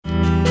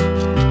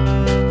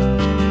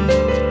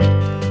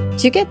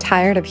Do you get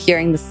tired of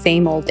hearing the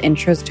same old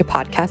intros to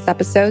podcast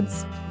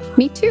episodes?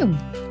 Me too.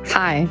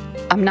 Hi,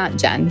 I'm not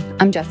Jen.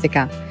 I'm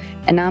Jessica,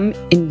 and I'm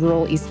in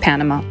rural East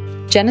Panama.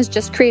 Jen has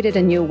just created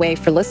a new way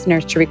for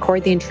listeners to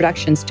record the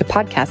introductions to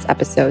podcast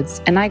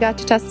episodes, and I got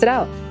to test it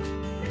out.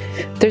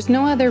 There's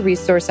no other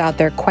resource out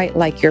there quite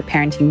like Your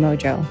Parenting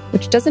Mojo,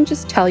 which doesn't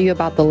just tell you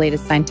about the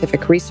latest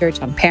scientific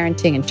research on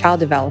parenting and child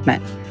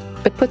development,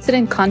 but puts it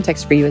in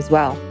context for you as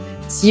well,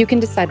 so you can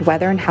decide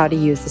whether and how to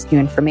use this new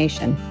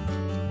information.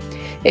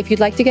 If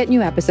you'd like to get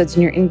new episodes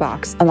in your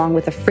inbox, along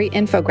with a free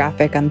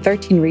infographic on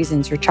 13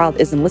 reasons your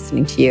child isn't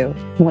listening to you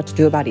and what to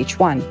do about each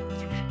one,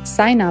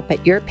 sign up at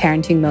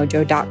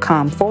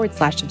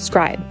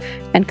yourparentingmojo.com/subscribe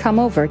and come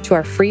over to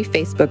our free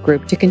Facebook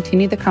group to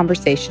continue the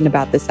conversation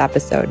about this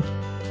episode.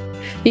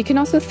 You can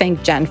also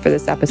thank Jen for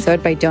this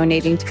episode by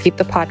donating to keep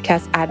the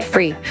podcast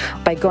ad-free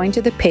by going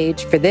to the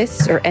page for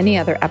this or any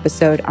other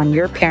episode on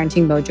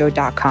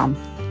yourparentingmojo.com.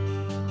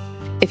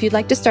 If you'd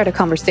like to start a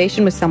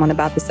conversation with someone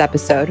about this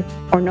episode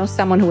or know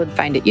someone who would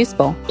find it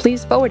useful,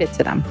 please forward it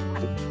to them.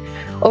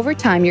 Over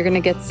time, you're going to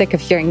get sick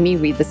of hearing me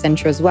read this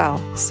intro as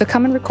well, so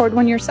come and record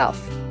one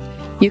yourself.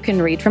 You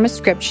can read from a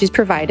script she's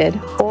provided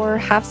or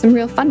have some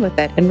real fun with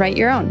it and write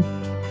your own.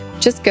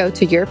 Just go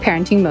to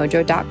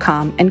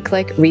yourparentingmojo.com and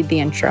click Read the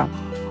Intro.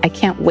 I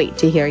can't wait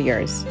to hear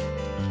yours.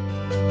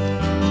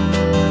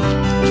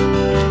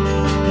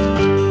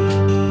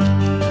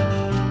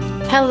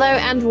 Hello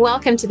and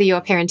welcome to the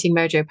Your Parenting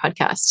Mojo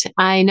podcast.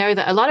 I know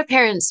that a lot of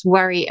parents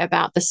worry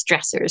about the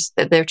stressors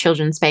that their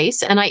children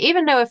face, and I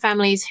even know of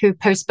families who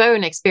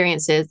postpone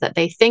experiences that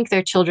they think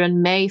their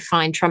children may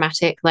find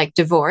traumatic, like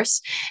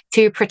divorce,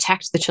 to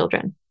protect the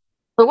children.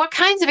 But what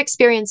kinds of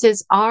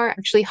experiences are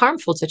actually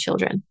harmful to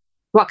children?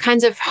 What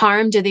kinds of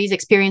harm do these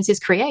experiences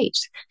create?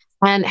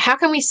 And how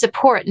can we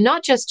support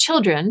not just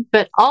children,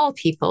 but all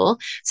people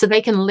so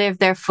they can live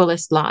their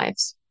fullest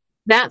lives?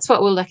 That's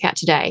what we'll look at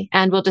today,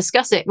 and we'll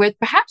discuss it with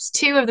perhaps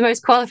two of the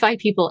most qualified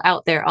people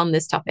out there on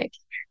this topic.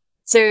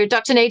 So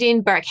Dr.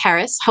 Nadine Burke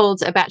Harris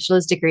holds a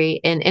bachelor's degree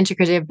in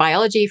integrative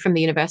biology from the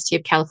University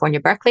of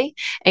California, Berkeley,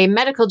 a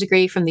medical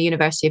degree from the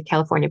University of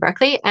California,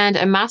 Berkeley, and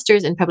a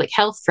master's in public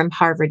health from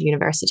Harvard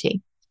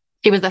University.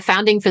 She was the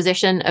founding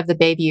physician of the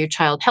Bayview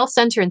Child Health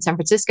Center in San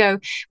Francisco,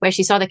 where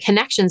she saw the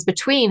connections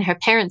between her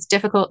parents'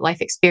 difficult life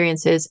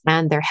experiences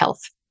and their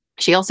health.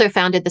 She also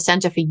founded the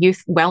Center for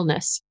Youth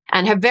Wellness,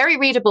 and her very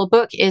readable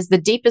book is The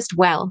Deepest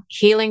Well,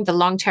 Healing the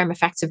Long-Term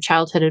Effects of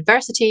Childhood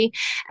Adversity.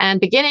 And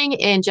beginning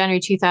in January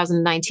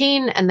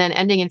 2019 and then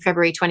ending in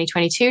February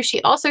 2022,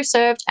 she also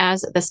served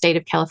as the state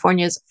of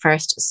California's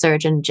first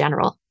Surgeon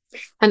General.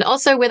 And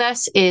also with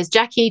us is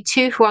Jackie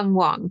Thu-Huong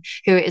Wong,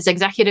 who is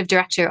Executive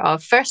Director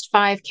of First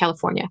Five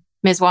California.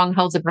 Ms. Wong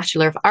holds a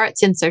Bachelor of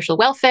Arts in Social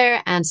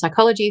Welfare and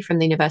Psychology from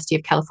the University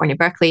of California,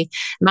 Berkeley,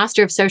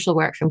 Master of Social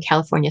Work from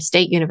California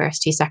State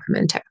University,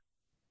 Sacramento.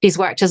 She's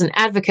worked as an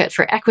advocate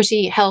for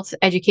equity, health,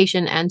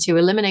 education, and to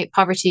eliminate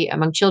poverty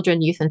among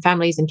children, youth, and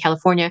families in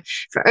California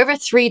for over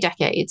 3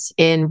 decades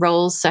in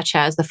roles such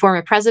as the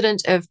former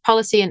president of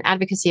policy and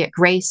advocacy at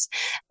Grace,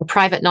 a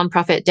private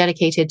nonprofit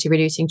dedicated to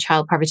reducing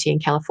child poverty in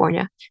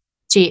California.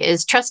 She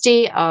is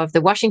trustee of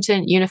the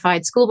Washington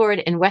Unified School Board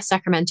in West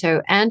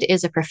Sacramento and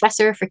is a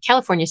professor for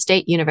California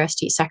State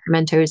University,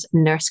 Sacramento's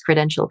Nurse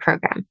Credential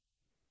Program.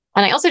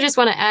 And I also just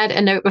want to add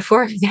a note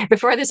before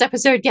this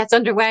episode gets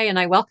underway, and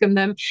I welcome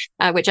them,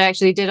 which I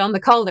actually did on the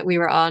call that we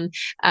were on.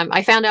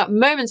 I found out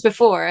moments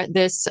before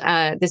this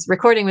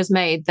recording was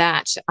made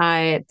that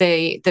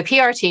the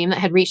PR team that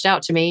had reached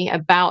out to me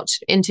about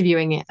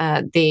interviewing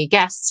the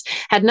guests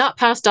had not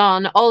passed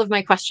on all of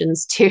my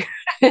questions to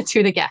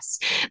the guests.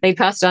 They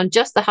passed on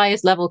just the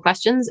highest level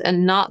questions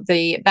and not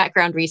the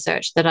background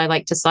research that I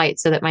like to cite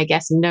so that my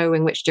guests know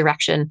in which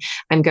direction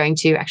I'm going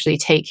to actually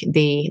take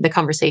the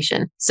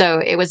conversation. So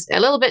it was a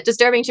little bit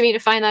disturbing to me to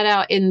find that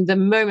out in the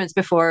moments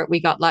before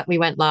we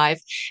went live,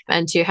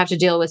 and to have to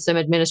deal with some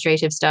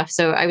administrative stuff.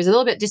 So I was a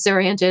little bit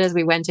disoriented as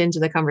we went into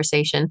the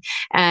conversation.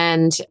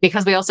 And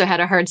because we also had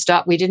a hard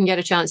stop, we didn't get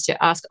a chance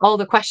to ask all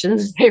the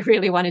questions I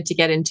really wanted to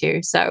get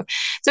into. So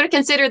sort of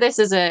consider this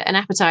as an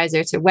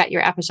appetizer to whet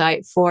your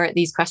appetite for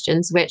these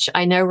questions, which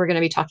I know we're going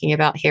to be talking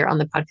about here on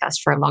the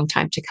podcast for a long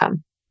time to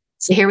come.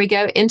 So here we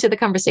go into the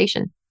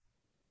conversation.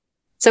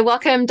 So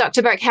welcome,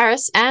 Dr. Burke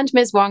Harris and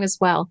Ms. Wong as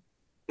well.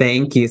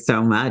 Thank you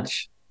so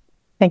much.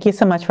 Thank you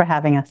so much for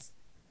having us.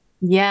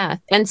 Yeah.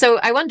 And so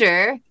I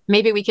wonder,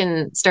 maybe we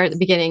can start at the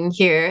beginning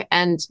here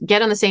and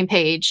get on the same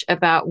page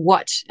about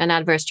what an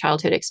adverse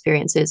childhood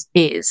experience is,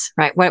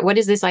 right? What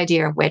is this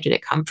idea and where did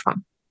it come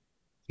from?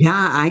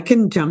 Yeah, I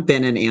can jump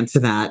in and answer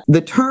that.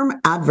 The term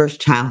adverse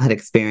childhood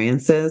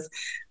experiences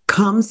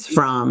comes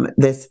from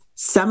this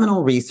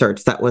seminal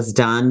research that was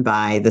done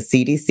by the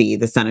CDC,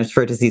 the Centers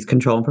for Disease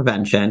Control and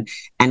Prevention,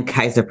 and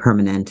Kaiser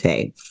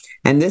Permanente.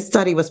 And this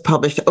study was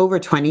published over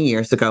 20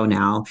 years ago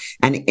now.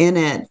 And in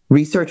it,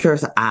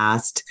 researchers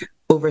asked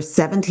over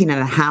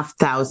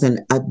 17,500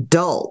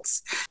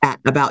 adults at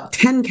about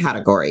 10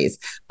 categories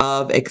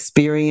of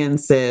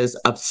experiences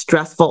of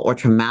stressful or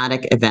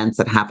traumatic events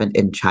that happened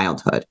in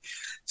childhood.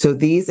 So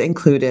these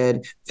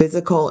included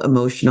physical,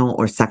 emotional,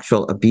 or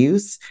sexual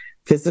abuse,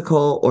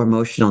 physical or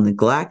emotional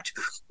neglect,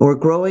 or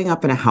growing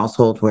up in a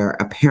household where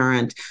a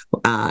parent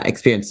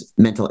experienced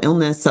mental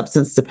illness,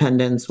 substance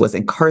dependence, was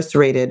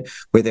incarcerated,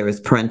 where there was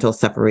parental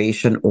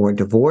separation or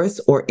divorce,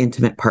 or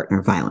intimate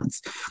partner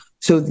violence.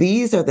 So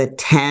these are the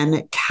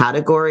 10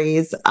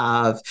 categories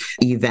of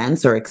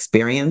events or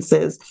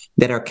experiences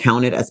that are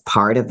counted as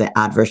part of the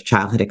adverse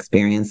childhood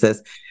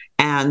experiences.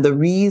 And the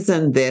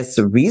reason this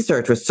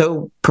research was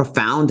so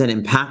profound and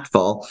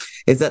impactful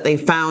is that they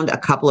found a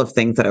couple of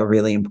things that are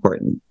really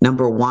important.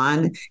 Number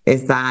one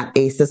is that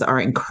ACEs are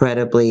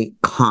incredibly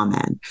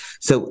common.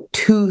 So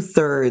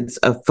 2/3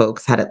 of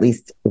folks had at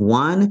least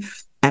one,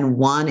 and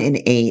 1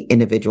 in 8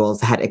 individuals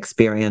had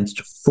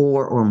experienced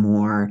 4 or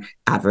more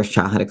adverse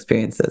childhood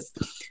experiences.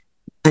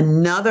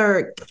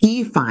 Another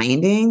key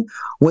finding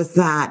was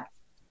that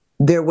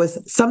there was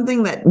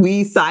something that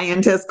we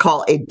scientists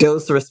call a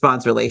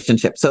dose-response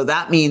relationship. So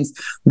that means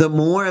the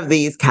more of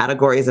these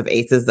categories of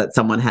ACEs that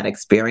someone had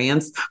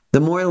experienced, the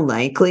more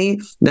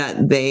likely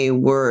that they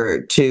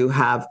were to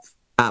have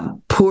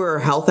poorer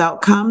health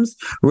outcomes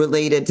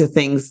related to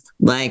things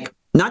like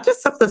not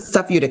just the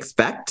stuff you'd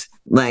expect,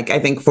 like I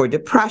think for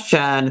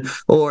depression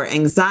or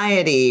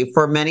anxiety,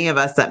 for many of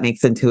us that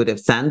makes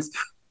intuitive sense,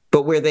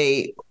 but where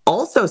they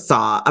also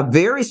saw a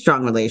very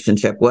strong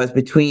relationship was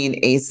between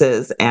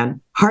ACEs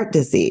and heart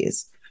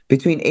disease,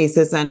 between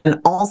ACEs and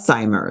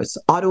Alzheimer's,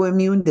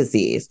 autoimmune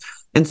disease.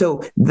 And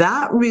so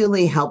that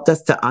really helped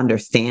us to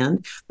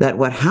understand that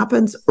what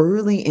happens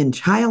early in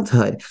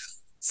childhood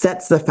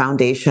sets the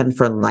foundation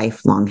for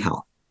lifelong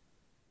health.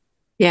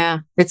 Yeah,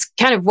 it's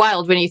kind of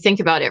wild when you think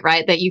about it,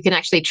 right? That you can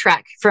actually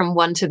track from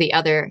one to the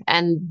other.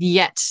 And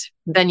yet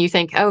then you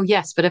think, oh,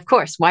 yes, but of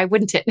course, why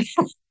wouldn't it?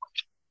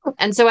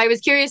 And so I was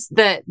curious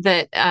that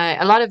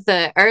a lot of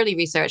the early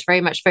research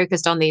very much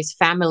focused on these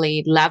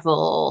family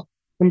level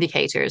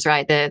indicators,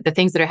 right? The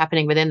things that are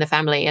happening within the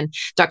family. And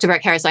Dr.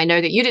 Burke Harris, I know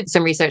that you did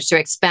some research to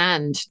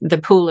expand the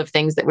pool of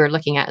things that we're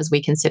looking at as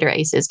we consider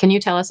ACEs. Can you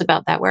tell us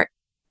about that work?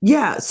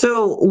 Yeah.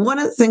 So one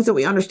of the things that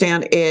we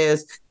understand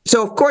is,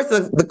 so of course,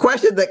 the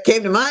question that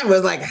came to mind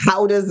was like,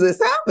 how does this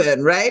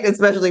happen, right?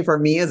 Especially for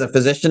me as a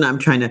physician, I'm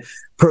trying to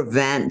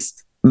prevent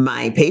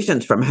my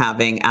patients from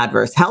having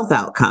adverse health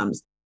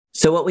outcomes.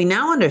 So what we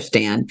now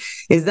understand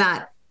is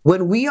that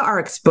when we are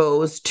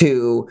exposed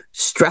to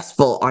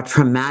stressful or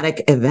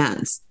traumatic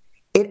events,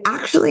 it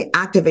actually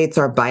activates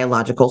our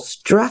biological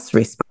stress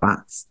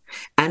response.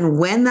 And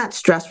when that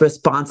stress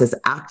response is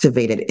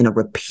activated in a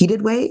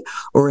repeated way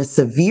or a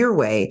severe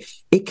way,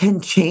 it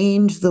can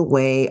change the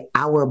way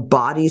our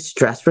body's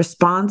stress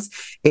response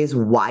is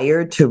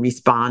wired to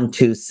respond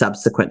to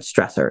subsequent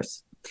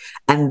stressors.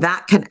 And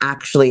that can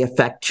actually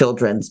affect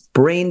children's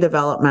brain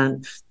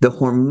development, the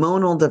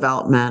hormonal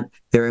development,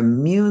 their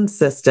immune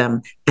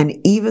system, and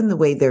even the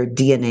way their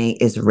DNA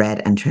is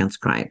read and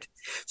transcribed.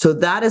 So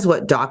that is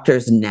what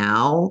doctors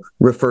now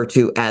refer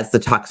to as the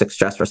toxic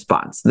stress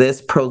response,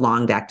 this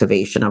prolonged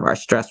activation of our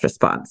stress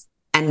response.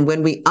 And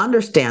when we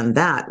understand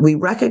that, we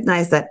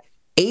recognize that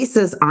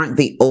ACEs aren't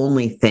the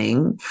only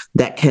thing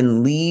that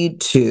can lead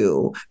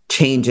to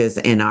changes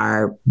in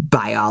our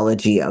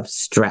biology of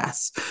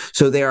stress.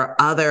 So there are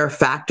other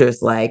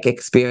factors like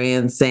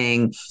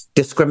experiencing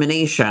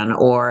discrimination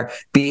or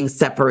being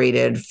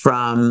separated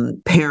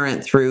from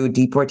parent through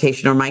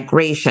deportation or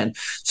migration.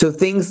 So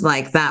things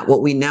like that,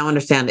 what we now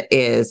understand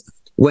is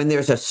when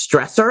there's a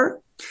stressor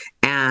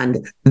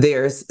and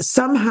there's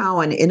somehow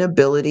an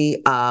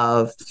inability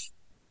of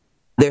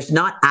there's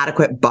not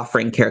adequate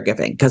buffering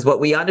caregiving, because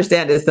what we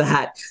understand is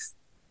that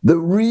the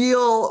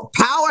real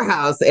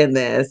powerhouse in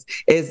this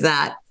is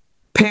that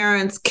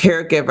parents,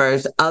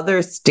 caregivers,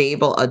 other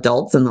stable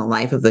adults in the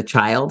life of the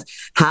child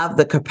have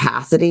the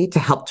capacity to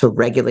help to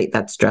regulate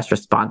that stress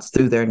response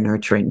through their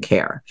nurturing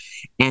care.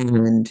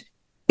 And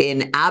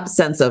in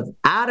absence of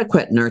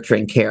adequate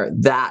nurturing care,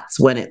 that's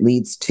when it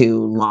leads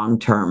to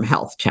long-term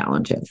health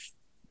challenges.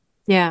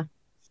 Yeah.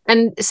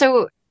 And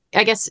so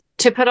I guess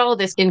to put all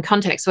this in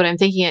context, what I'm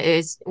thinking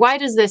is, why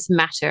does this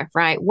matter,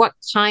 right? What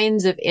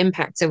kinds of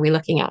impacts are we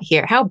looking at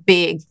here? How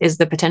big is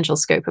the potential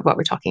scope of what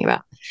we're talking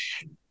about?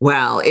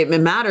 Well, it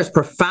matters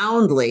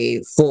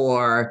profoundly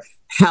for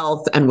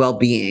health and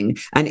well-being.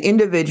 An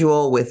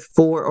individual with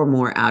 4 or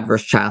more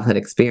adverse childhood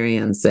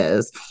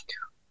experiences,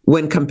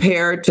 when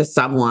compared to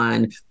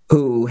someone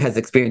who has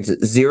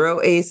experienced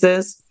 0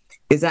 ACEs,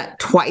 is at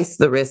twice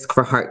the risk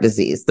for heart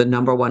disease, the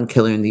number 1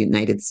 killer in the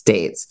United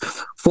States,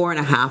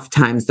 4.5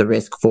 times the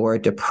risk for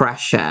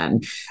depression,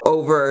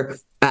 over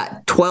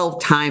 12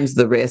 times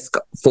the risk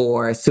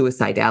for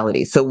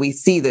suicidality. So we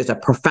see there's a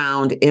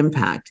profound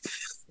impact.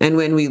 And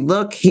when we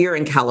look here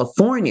in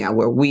California,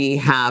 where we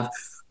have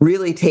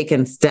really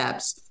taken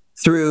steps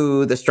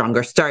through the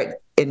Stronger Start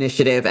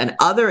initiative and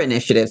other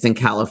initiatives in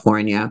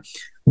California,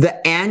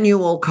 the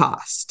annual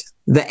cost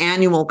The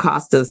annual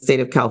cost of the state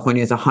of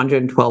California is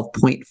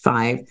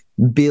 $112.5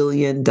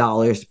 billion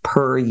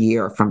per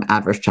year from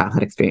adverse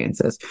childhood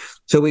experiences.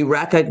 So we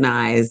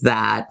recognize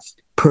that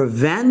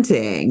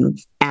preventing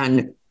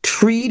and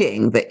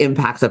treating the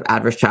impacts of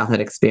adverse childhood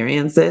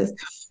experiences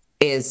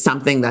is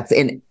something that's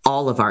in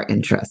all of our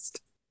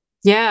interest.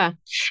 Yeah.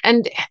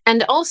 And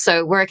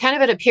also we're kind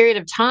of at a period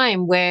of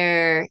time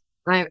where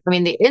I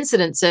mean, the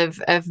incidence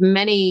of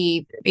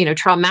many,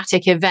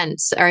 traumatic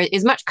events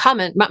is much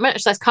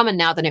less common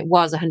now than it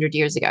was 100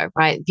 years ago,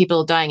 right?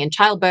 People dying in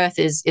childbirth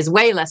is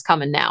way less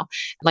common now,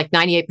 like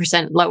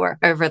 98% lower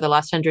over the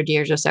last 100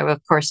 years or so,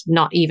 of course,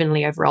 not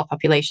evenly over all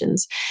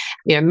populations.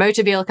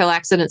 Motor vehicle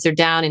accidents are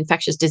down,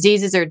 infectious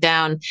diseases are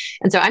down.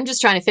 And so I'm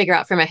just trying to figure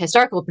out from a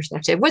historical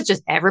perspective, was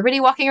just everybody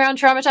walking around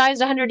traumatized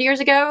 100 years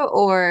ago?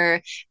 Or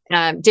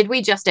did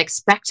we just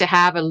expect to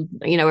have a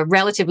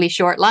relatively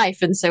short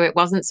life, and so it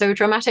wasn't so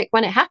traumatic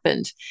when it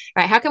happened,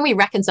 right? How can we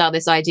reconcile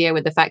this idea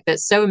with the fact that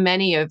so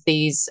many of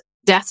these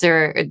deaths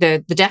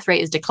the death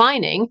rate is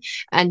declining,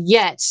 and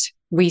yet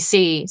we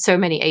see so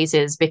many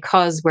ACEs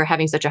because we're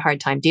having such a hard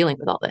time dealing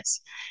with all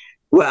this?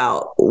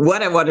 Well,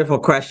 what a wonderful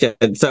question.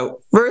 So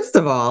first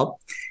of all,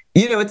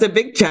 it's a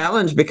big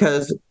challenge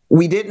because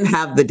we didn't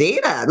have the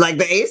data. Like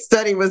the ACE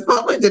study was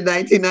published in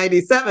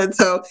 1997,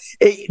 so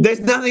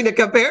there's nothing to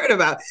compare it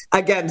about.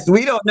 Again,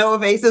 we don't know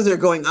if ACEs are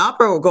going up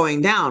or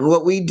going down.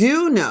 What we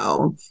do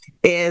know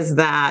is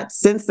that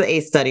since the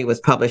ACE study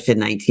was published in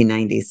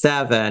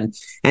 1997,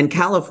 and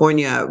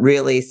California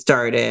really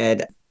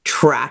started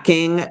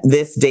tracking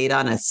this data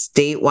on a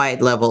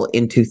statewide level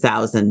in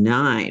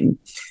 2009,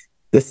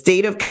 the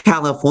state of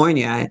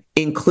California,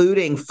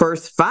 including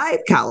First Five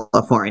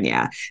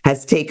California,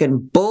 has taken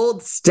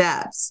bold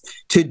steps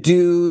to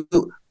do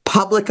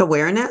public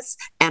awareness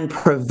and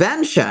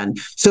prevention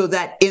so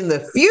that in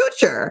the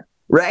future,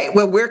 right,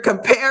 when we're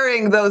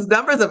comparing those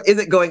numbers of is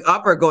it going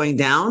up or going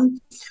down,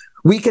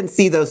 we can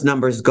see those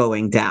numbers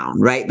going down,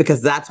 right?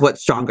 Because that's what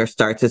Stronger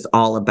Starts is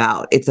all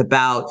about. It's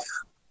about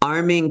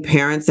arming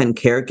parents and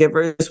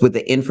caregivers with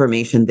the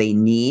information they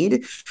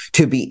need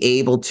to be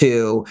able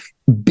to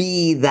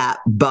be that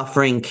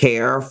buffering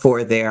care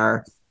for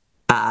their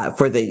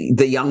for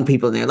the young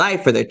people in their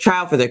life, for their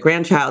child, for their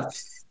grandchild.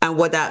 And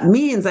what that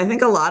means, I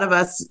think a lot of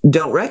us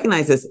don't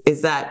recognize this,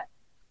 is that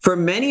for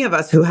many of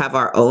us who have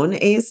our own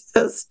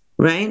ACEs,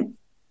 right,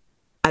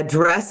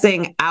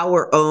 addressing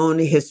our own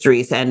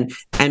histories and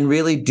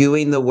really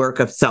doing the work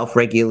of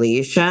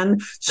self-regulation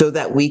so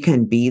that we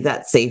can be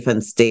that safe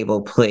and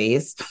stable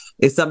place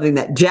is something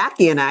that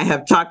Jackie and I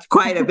have talked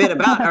quite a bit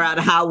about around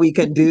how we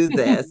can do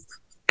this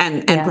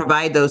and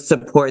provide those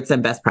supports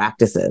and best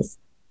practices.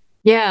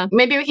 Yeah,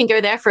 maybe we can go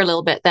there for a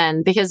little bit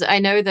then, because I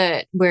know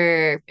that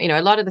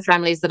a lot of the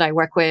families that I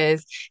work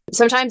with,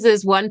 sometimes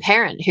there's one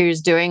parent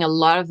who's doing a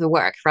lot of the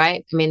work,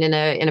 right? I mean, in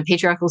a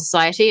patriarchal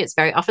society, it's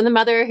very often the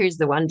mother who's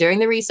the one doing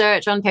the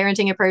research on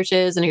parenting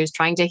approaches and who's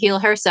trying to heal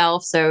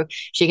herself so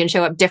she can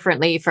show up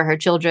differently for her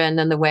children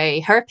than the way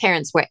her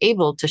parents were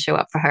able to show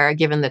up for her,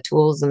 given the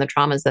tools and the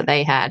traumas that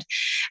they had.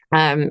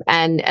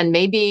 And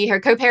maybe her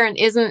co-parent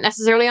isn't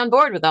necessarily on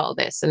board with all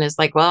this and is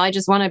like, well, I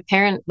just want to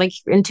parent like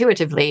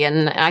intuitively.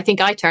 And I think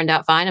I turned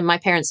out fine and my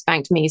parents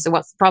spanked me. So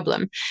what's the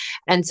problem?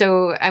 And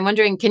so I'm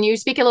wondering, can you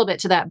speak a little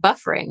bit to that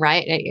buffering,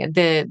 right?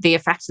 The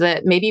effect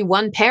that maybe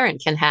one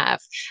parent can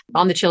have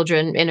on the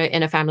children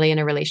in a family, in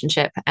a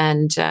relationship,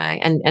 and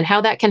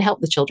how that can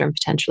help the children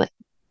potentially.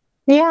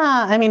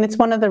 Yeah, I mean, it's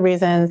one of the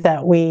reasons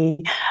that we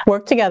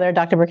work together.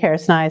 Dr. Burke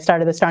and I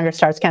started the Stronger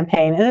Starts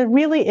campaign, and it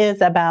really is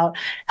about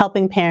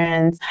helping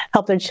parents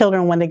help their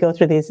children when they go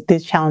through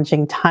these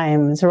challenging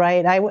times,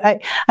 right? I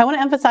want to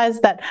emphasize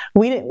that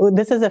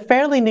this is a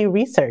fairly new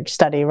research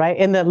study, right?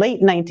 In the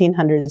late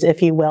 1900s,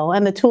 if you will,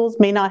 and the tools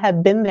may not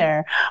have been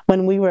there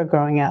when we were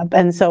growing up.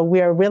 And so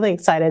we are really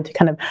excited to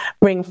kind of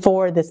bring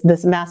forward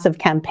this massive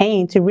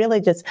campaign to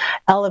really just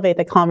elevate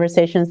the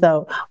conversations.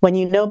 Though, when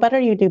you know better,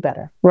 you do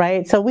better,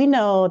 right? So we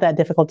know that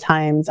difficult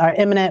times are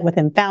imminent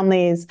within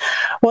families,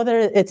 whether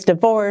it's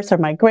divorce or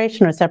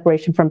migration or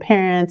separation from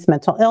parents,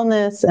 mental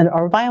illness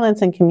or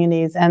violence in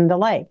communities and the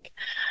like.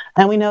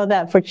 And we know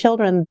that for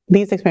children,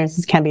 these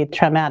experiences can be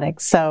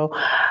traumatic. So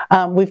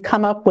we've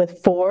come up with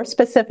 4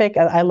 specific,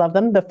 I love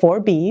them, the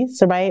 4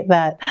 Bs, right,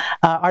 that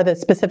are the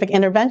specific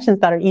interventions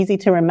that are easy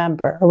to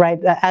remember, right?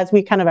 As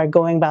we kind of are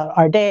going about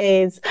our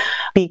days,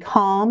 be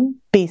calm,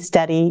 be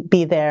steady,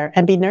 be there,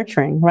 and be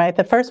nurturing, right?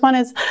 The first one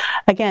is,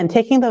 again,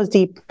 taking those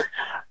deep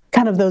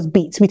kind of those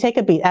beats. We take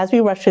a beat as we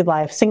rush through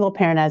life, single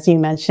parent, as you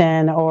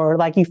mentioned, or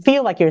like you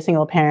feel like you're a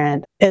single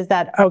parent, is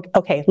that,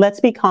 okay, let's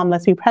be calm,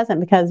 let's be present,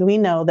 because we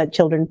know that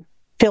children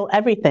feel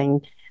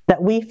everything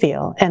that we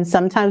feel. And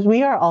sometimes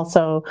we are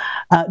also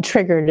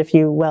triggered, if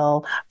you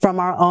will, from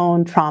our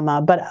own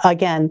trauma. But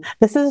again,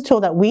 this is a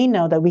tool that we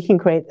know that we can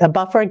create a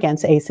buffer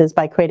against ACEs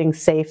by creating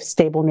safe,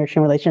 stable,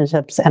 nurturing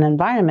relationships and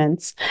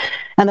environments.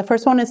 And the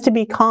first one is to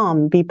be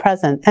calm, be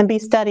present, and be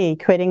steady,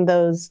 creating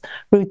those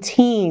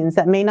routines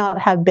that may not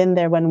have been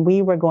there when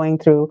we were going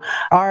through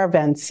our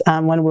events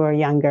when we were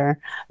younger.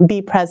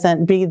 Be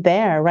present, be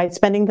there, right?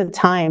 Spending the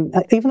time,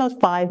 even those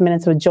 5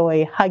 minutes of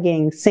joy,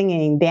 hugging,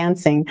 singing,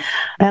 dancing.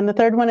 And the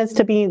third one is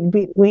to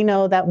we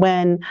know that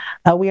when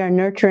we are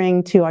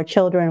nurturing to our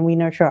children, we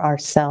nurture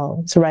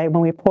ourselves, right?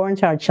 When we pour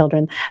into our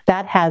children,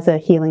 that has a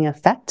healing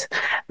effect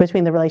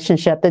between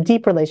the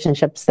deep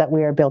relationships that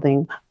we are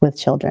building with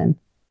children.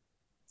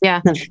 Yeah.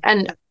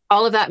 And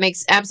all of that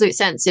makes absolute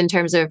sense in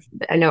terms of,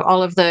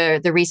 all of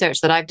the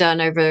research that I've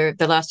done over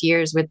the last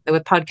years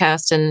with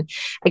podcasts. And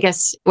I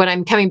guess what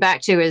I'm coming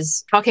back to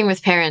is talking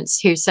with parents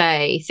who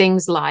say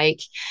things like,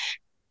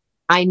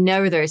 I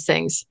know those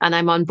things and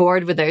I'm on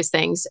board with those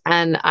things.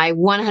 And I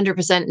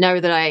 100% know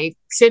that I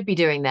should be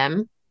doing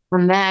them.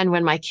 And then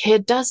when my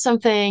kid does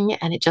something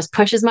and it just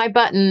pushes my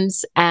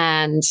buttons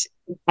and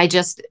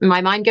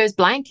my mind goes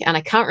blank and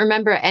I can't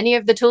remember any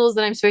of the tools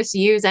that I'm supposed to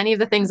use, any of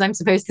the things I'm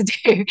supposed to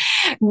do.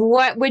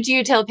 What would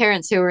you tell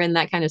parents who are in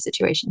that kind of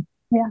situation?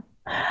 Yeah.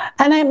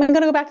 And I'm going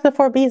to go back to the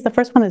 4 B's. The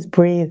first one is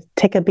breathe,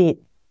 take a beat,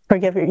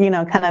 forgive,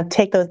 kind of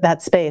take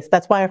that space.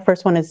 That's why our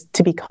first one is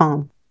to be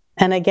calm.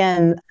 And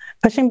again,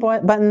 pushing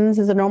buttons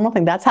is a normal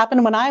thing. That's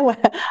happened when I've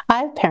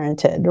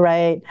parented,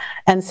 right?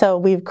 And so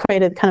we've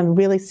created kind of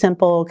really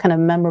simple, kind of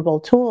memorable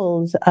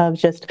tools of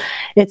just,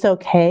 it's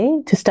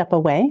okay to step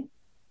away,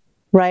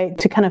 right?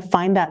 To kind of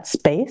find that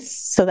space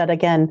so that,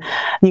 again,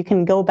 you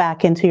can go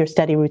back into your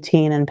steady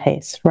routine and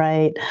pace,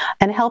 right?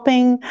 And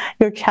helping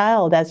your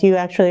child as you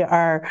actually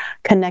are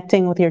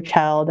connecting with your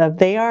child.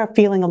 They are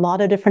feeling a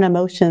lot of different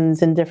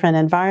emotions in different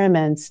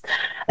environments.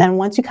 And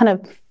once you kind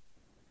of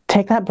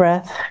take that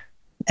breath,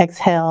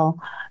 exhale,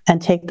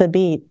 and take the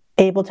beat,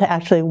 able to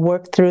actually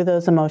work through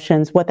those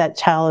emotions,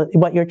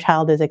 what your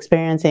child is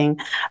experiencing,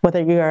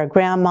 whether you're a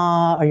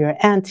grandma or you're an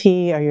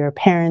auntie or you're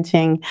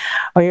parenting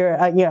or you're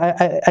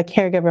a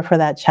caregiver for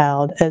that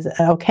child, is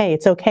okay.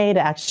 It's okay to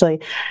actually,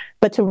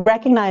 but to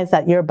recognize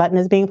that your button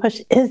is being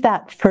pushed is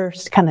that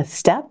first kind of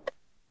step,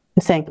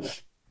 saying,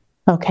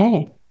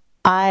 okay,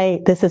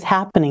 this is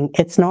happening.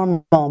 It's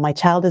normal. My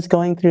child is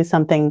going through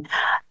something,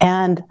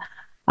 and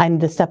I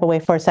need to step away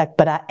for a sec,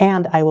 but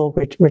I will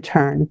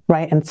return,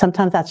 right? And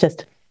sometimes that's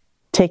just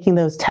taking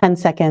those 10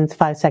 seconds,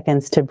 5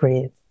 seconds to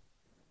breathe.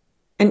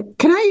 And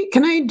can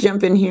I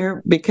jump in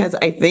here? Because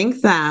I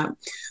think that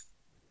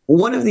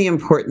one of the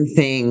important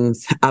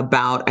things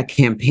about a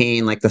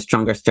campaign like the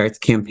Stronger Starts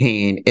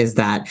campaign is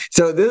that,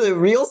 so this is a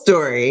real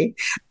story.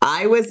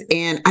 I was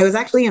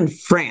actually in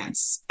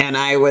France, and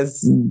I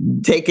was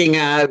taking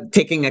a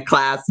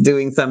class,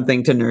 doing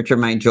something to nurture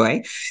my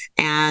joy.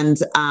 And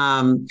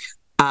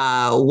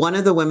one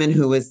of the women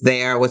who was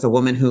there was a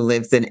woman who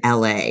lives in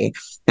LA.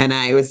 And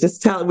I was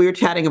we were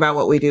chatting about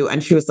what we do.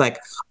 And she was like,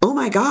 oh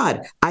my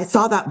God, I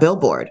saw that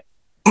billboard.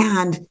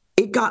 And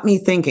it got me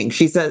thinking.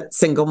 She's a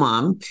single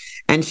mom.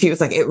 And she was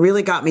like, it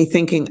really got me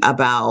thinking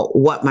about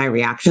what my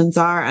reactions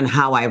are and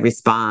how I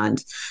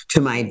respond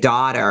to my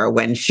daughter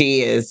when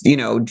she is,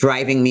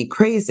 driving me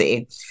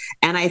crazy.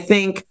 And I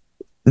think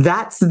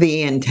that's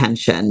the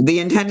intention. The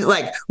intention,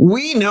 like,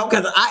 we know,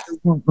 because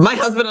my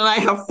husband and I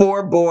have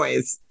 4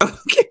 boys.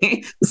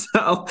 Okay.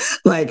 So,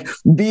 like,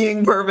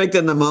 being perfect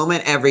in the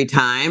moment every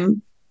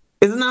time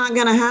is not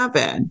going to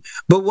happen.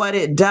 But what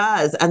it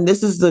does, and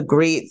this is the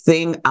great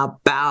thing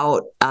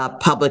about a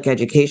public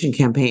education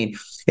campaign,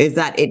 is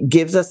that it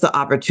gives us the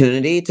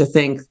opportunity to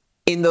think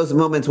in those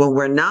moments when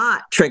we're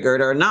not triggered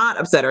or not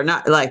upset or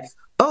not like,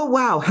 oh,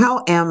 wow,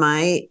 how am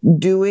I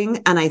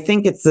doing? And I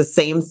think it's the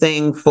same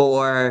thing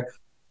for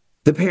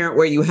the parent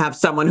where you have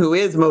someone who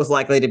is most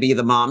likely to be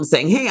the mom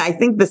saying, hey, I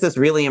think this is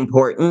really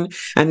important.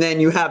 And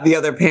then you have the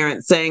other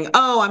parent saying,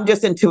 oh, I'm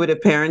just intuitive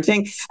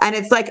parenting. And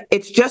it's like,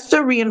 it's just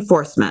a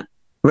reinforcement,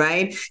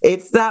 right?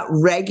 It's that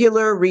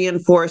regular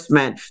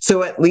reinforcement.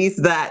 So at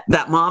least that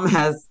mom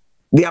has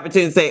the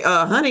opportunity to say,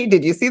 honey,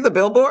 did you see the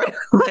billboard?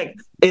 Like,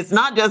 it's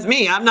not just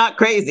me. I'm not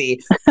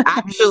crazy.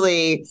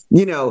 Actually,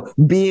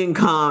 being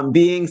calm,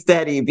 being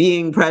steady,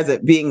 being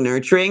present, being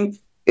nurturing.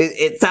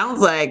 It sounds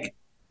like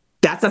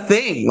that's a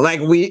thing. Like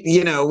we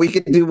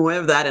could do more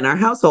of that in our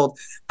household.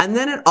 And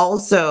then it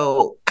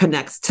also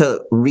connects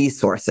to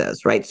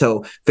resources, right?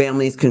 So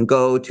families can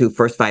go to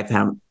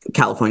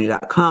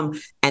first5california.com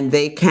and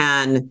they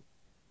can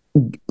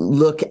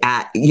look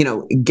at,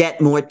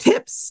 get more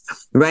tips,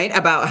 right?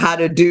 About how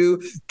to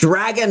do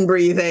dragon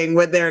breathing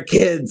with their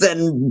kids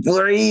and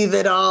breathe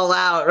it all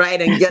out,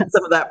 right? And get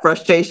some of that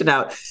frustration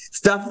out.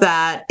 Stuff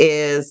that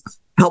is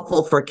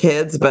helpful for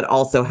kids, but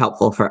also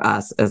helpful for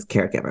us as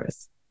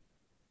caregivers.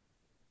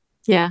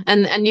 Yeah.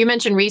 And you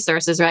mentioned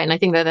resources, right? And I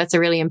think that that's a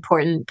really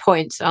important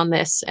point on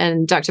this.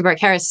 And Dr. Burke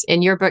Harris,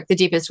 in your book, The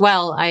Deepest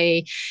Well,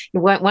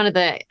 one of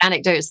the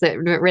anecdotes that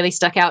really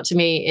stuck out to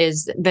me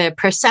is the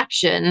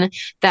perception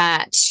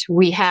that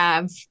we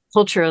have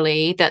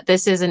culturally that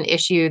this is an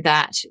issue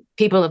that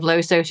people of low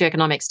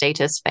socioeconomic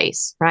status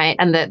face, right?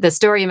 And the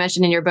story you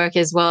mentioned in your book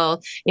is,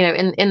 well,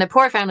 in the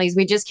poor families,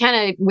 we just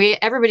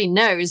everybody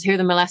knows who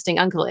the molesting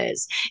uncle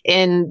is.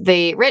 In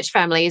the rich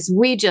families,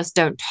 we just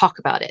don't talk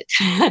about it.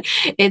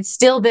 It's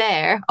still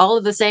there. All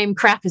of the same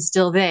crap is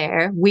still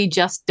there. We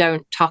just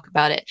don't talk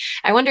about it.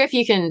 I wonder if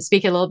you can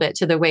speak a little bit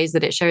to the ways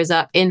that it shows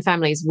up in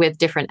families with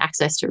different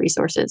access to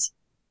resources.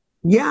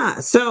 Yeah.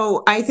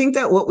 So I think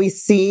that what we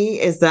see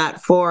is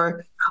that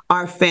for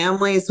our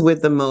families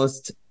with the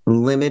most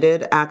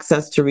limited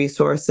access to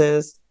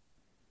resources,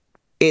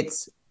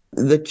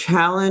 the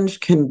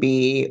challenge can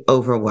be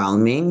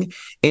overwhelming,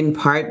 in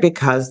part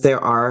because there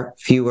are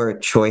fewer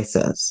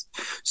choices.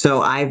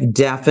 So I've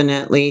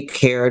definitely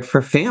cared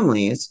for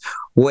families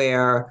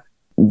where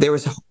there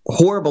was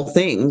horrible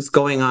things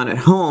going on at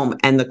home.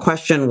 And the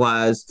question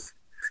was,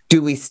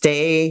 do we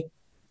stay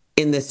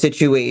in this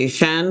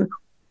situation,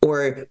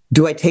 or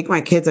do I take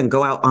my kids and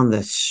go out on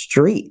the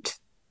street,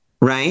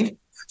 right?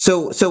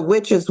 So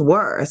which is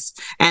worse?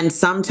 And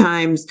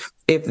sometimes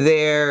if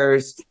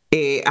there's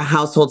a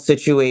household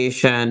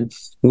situation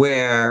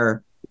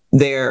where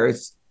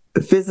there's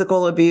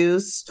physical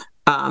abuse,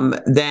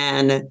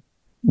 then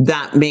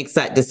that makes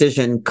that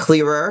decision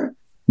clearer.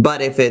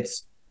 But if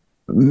it's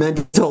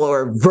mental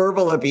or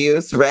verbal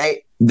abuse,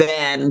 right,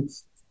 then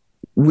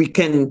we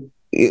can...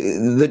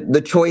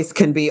 The choice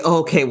can be,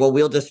 okay, well,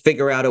 we'll just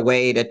figure out a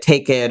way to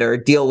take it or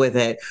deal with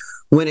it.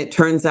 When it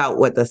turns out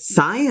what the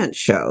science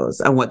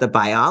shows and what the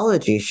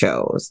biology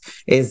shows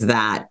is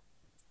that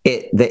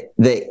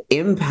the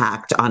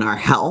impact on our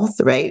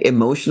health, right,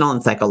 emotional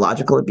and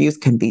psychological abuse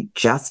can be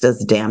just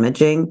as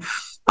damaging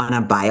on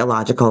a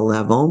biological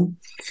level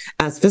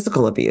as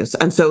physical abuse.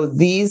 And so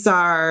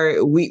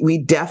we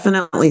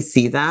definitely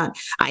see that.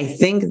 I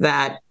think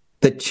that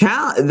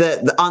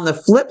on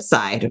the flip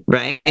side,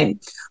 right?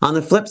 On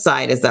the flip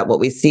side is that what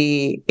we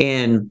see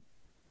in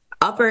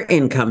upper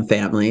income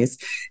families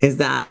is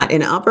that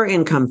in upper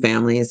income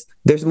families,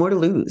 there's more to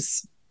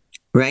lose,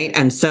 right?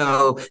 And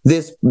so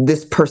this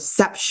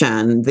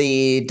perception,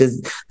 the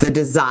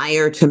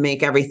desire to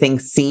make everything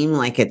seem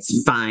like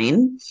it's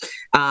fine,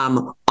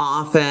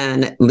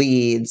 often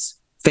leads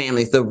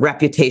families, the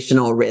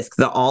reputational risk,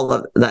 all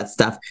of that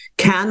stuff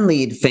can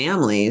lead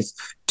families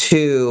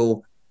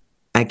to,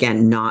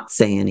 again, not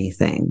say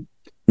anything,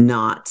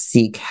 not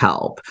seek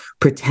help,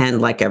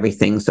 pretend like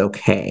everything's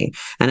okay.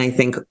 And I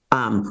think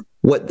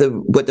what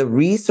the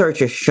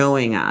research is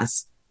showing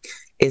us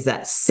is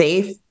that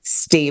safe,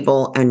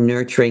 stable, and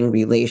nurturing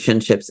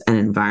relationships and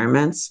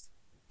environments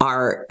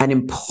are an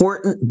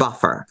important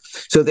buffer.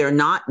 So they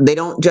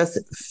don't just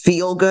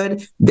feel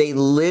good, they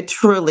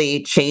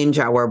literally change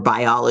our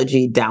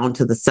biology down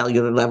to the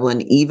cellular level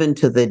and even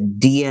to the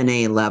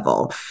DNA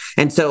level.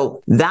 And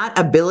so that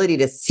ability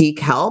to seek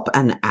help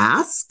and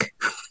ask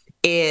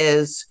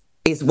is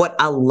what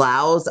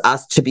allows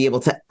us to be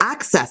able to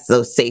access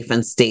those safe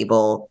and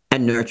stable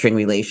and nurturing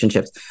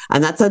relationships.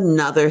 And that's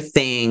another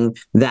thing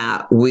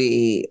that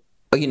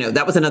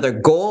that was another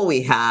goal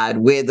we had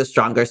with the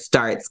Stronger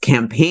Starts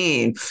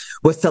campaign,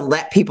 was to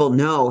let people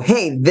know,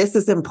 hey, this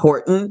is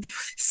important.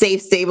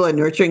 Safe, stable, and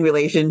nurturing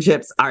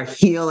relationships are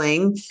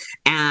healing.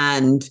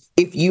 And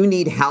if you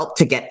need help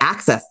to get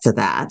access to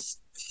that,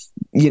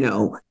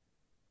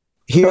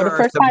 here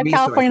are some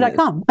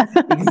first5california.com.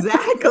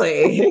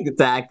 Exactly.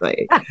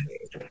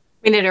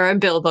 We need our own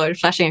billboard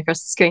flashing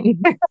across the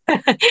screen.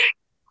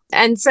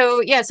 And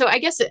so I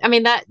guess,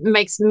 that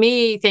makes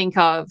me think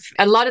of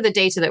a lot of the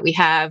data that we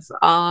have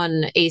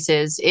on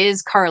ACEs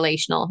is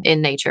correlational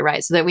in nature,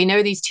 right? So that we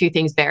know these two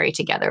things vary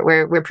together.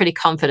 We're pretty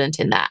confident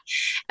in that.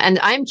 And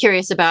I'm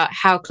curious about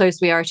how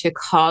close we are to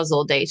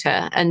causal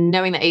data and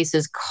knowing that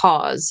ACEs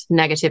cause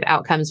negative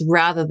outcomes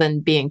rather than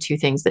being two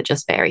things that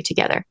just vary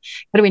together.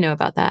 What do we know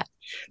about that?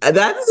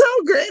 That's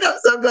so great. I'm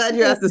so glad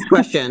you asked this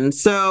question.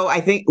 So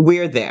I think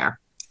we're there.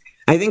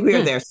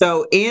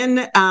 So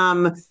in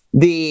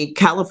the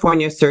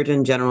California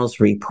Surgeon General's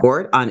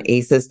report on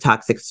ACEs,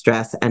 toxic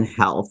stress, and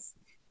health,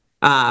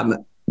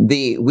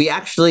 we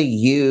actually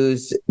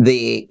use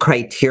the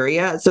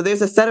criteria. So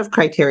there's a set of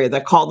criteria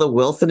that called the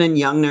Wilson and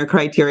Youngner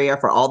criteria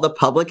for all the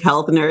public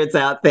health nerds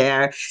out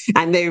there.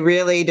 And they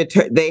really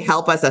they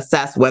help us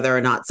assess whether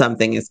or not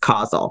something is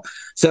causal.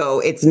 So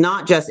it's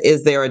not just,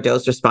 is there a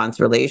dose response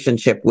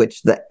relationship,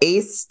 which the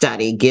ACE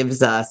study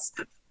gives us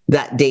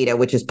that data,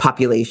 which is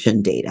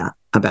population data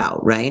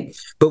about, right?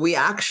 But we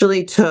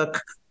actually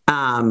took,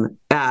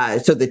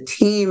 so the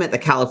team at the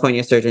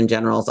California Surgeon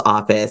General's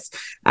office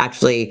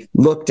actually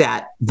looked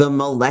at the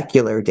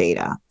molecular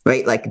data,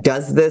 right? Like,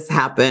 does this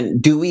happen?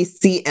 Do we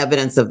see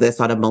evidence of this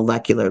on a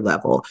molecular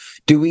level?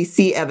 Do we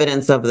see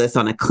evidence of this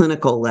on a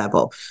clinical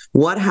level?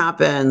 What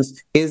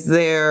happens? Is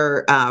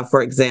there,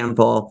 for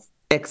example,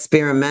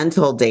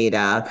 experimental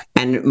data,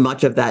 and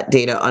much of that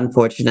data,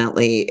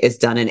 unfortunately, is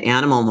done in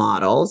animal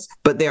models,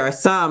 but there are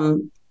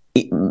some,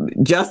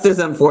 just as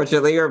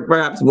unfortunately, or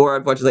perhaps more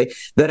unfortunately,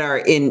 that are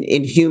in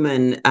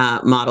human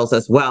models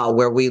as well,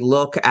 where we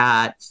look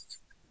at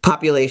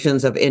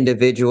populations of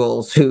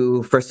individuals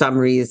who, for some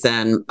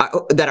reason,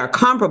 that are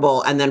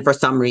comparable, and then for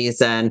some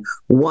reason,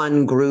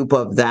 one group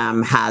of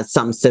them has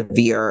some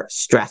severe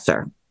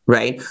stressor,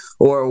 right?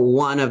 Or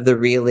one of the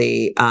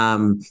really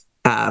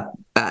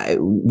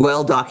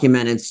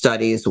well-documented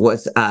studies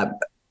was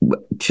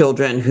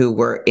children who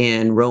were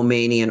in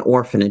Romanian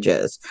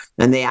orphanages,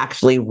 and they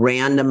actually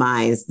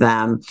randomized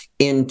them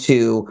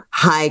into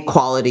high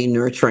quality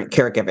nurturant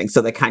caregiving.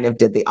 So they kind of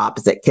did the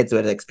opposite. Kids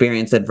would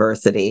experience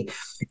adversity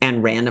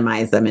and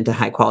randomized them into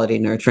high quality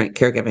nurturant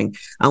caregiving.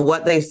 And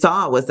what they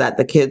saw was that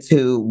the kids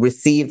who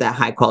received that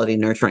high quality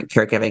nurturant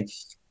caregiving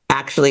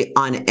actually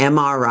on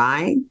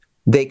MRI,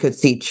 they could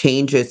see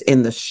changes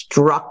in the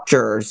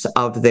structures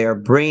of their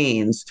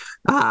brains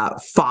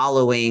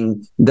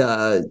following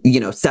the,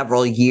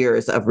 several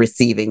years of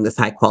receiving this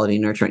high quality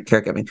nurturant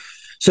caregiving.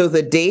 So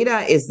the data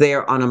is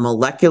there on a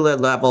molecular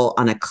level,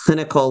 on a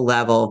clinical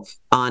level,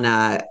 on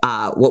a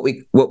what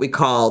we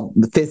call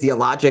the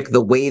physiologic,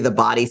 the way the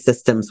body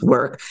systems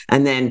work.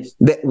 And then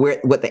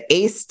what the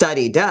ACE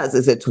study does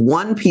is it's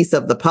one piece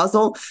of the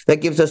puzzle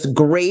that gives us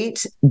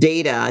great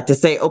data to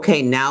say,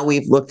 okay, now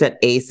we've looked at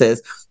ACEs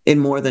in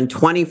more than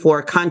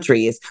 24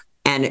 countries,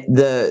 and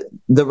the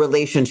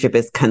relationship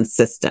is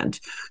consistent.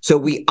 So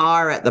we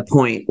are at the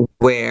point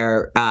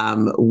where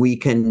we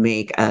can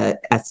make a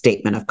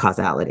statement of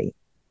causality.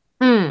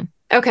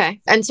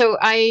 Okay. And so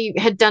I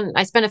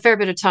spent a fair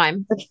bit of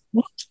time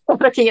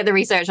looking at the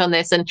research on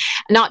this and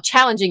not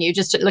challenging you,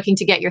 just looking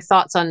to get your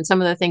thoughts on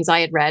some of the things I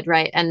had read,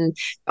 right? And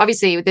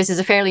obviously this is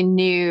a fairly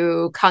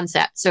new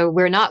concept. So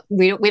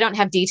we don't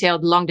have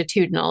detailed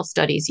longitudinal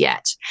studies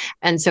yet.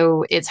 And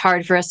so it's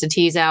hard for us to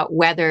tease out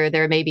whether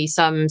there may be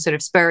some sort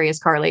of spurious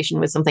correlation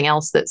with something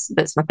else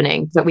that's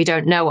happening that we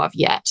don't know of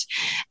yet.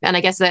 And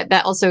I guess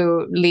that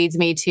also leads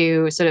me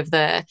to sort of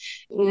the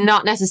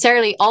not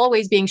necessarily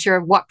always being sure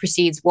of what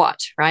precedes what,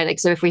 right? Like,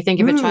 so if we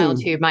think of a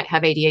child who might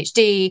have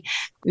ADHD,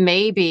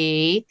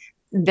 maybe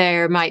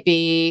there might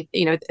be,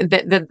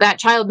 that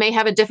child may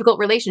have a difficult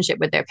relationship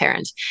with their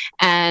parent.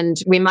 And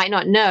we might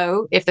not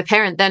know if the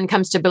parent then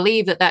comes to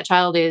believe that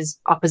child is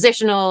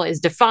oppositional,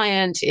 is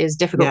defiant, is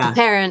difficult to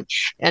parent,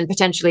 and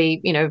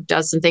potentially,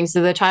 does some things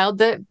to the child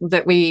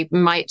that we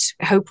might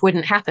hope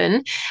wouldn't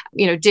happen.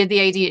 Did the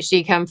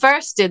ADHD come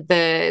first? Did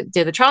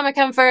the trauma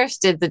come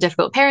first? Did the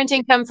difficult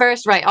parenting come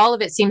first? Right. All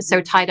of it seems so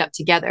tied up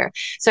together.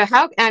 So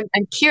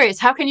I'm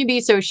curious, how can you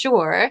be so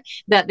sure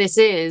that this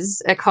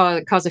is a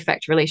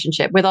cause-effect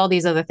relationship with all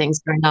these other things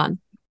going on?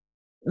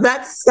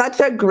 That's such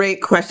a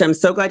great question. I'm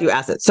so glad you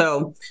asked it.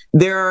 So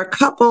there are a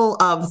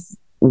couple of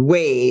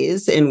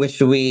ways in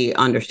which we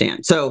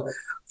understand. So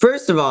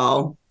first of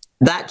all,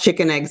 that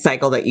chicken egg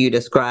cycle that you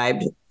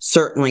described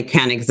certainly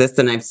can exist,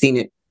 and I've seen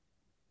it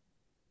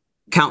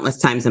countless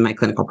times in my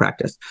clinical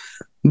practice.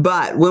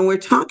 But when we're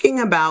talking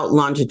about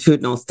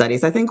longitudinal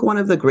studies, I think one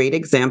of the great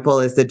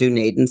examples is the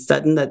Nadine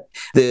study that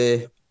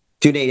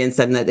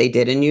they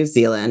did in New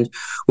Zealand,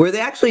 where they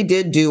actually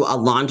did do a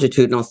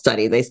longitudinal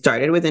study. They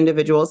started with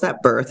individuals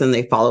at birth and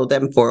they followed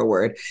them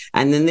forward.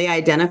 And then they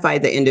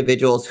identified the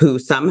individuals who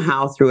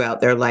somehow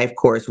throughout their life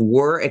course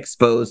were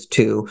exposed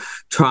to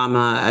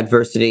trauma,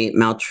 adversity,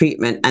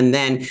 maltreatment. And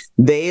then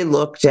they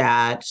looked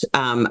at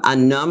a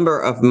number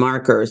of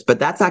markers, but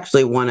that's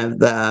actually one of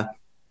the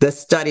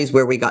studies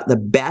where we got the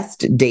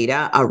best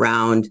data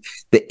around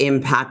the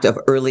impact of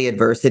early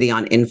adversity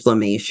on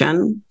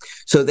inflammation.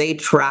 So they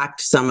tracked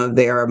some of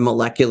their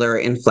molecular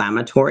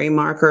inflammatory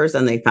markers,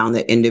 and they found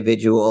that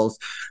individuals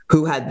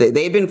who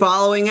they'd been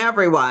following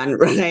everyone,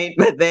 right?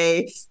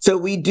 So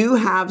we do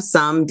have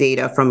some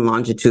data from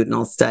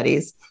longitudinal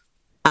studies.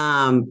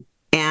 And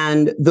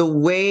the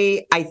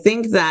way I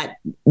think that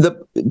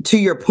to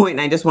your point,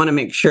 and I just want to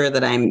make sure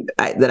that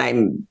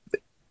I'm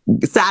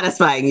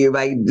satisfying you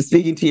by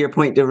speaking to your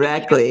point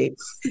directly,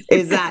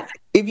 is that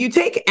if you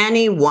take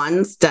any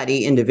one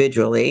study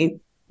individually,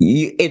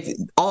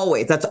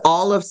 that's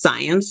all of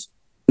science.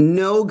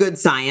 No good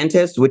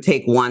scientist would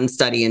take one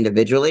study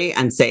individually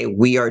and say,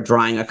 we are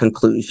drawing a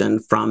conclusion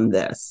from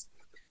this.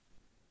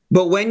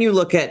 But when you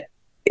look at,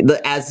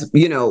 as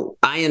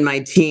I and my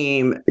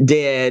team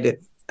did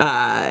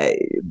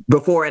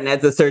before, and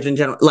as the Surgeon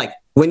General, like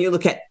when you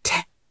look at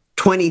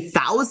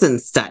 20,000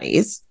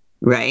 studies,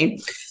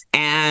 right?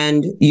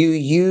 And you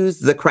use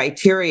the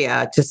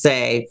criteria to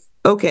say,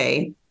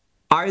 okay,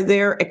 are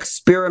there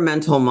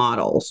experimental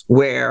models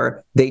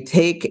where they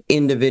take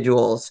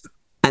individuals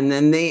and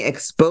then they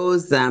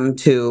expose them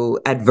to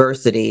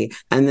adversity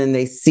and then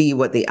they see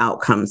what the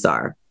outcomes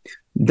are?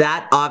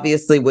 That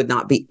obviously would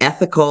not be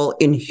ethical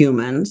in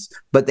humans,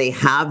 but they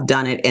have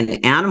done it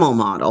in animal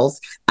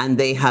models, and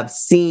they have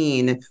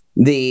seen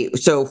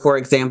so for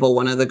example,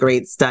 one of the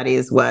great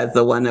studies was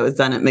the one that was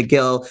done at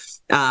McGill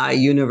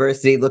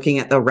University looking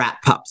at the rat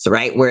pups,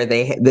 right? Where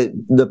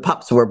the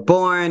pups were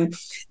born,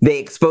 they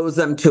exposed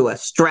them to a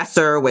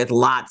stressor with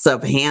lots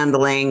of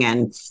handling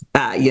and,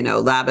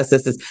 lab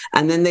assistance.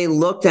 And then they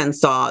looked and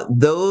saw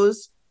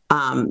those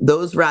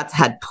rats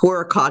had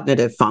poor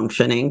cognitive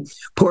functioning,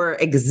 poor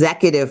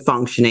executive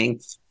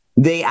functioning.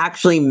 they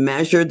actually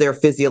measured their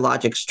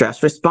physiologic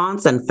stress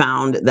response and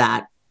found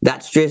that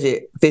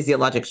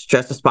physiologic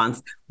stress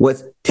response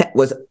was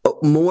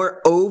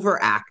more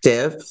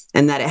overactive,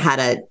 and that it had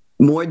a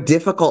more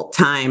difficult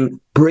time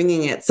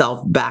bringing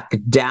itself back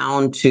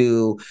down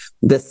to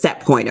the set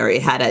point, or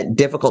it had a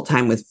difficult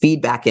time with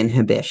feedback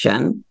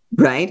inhibition,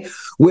 right?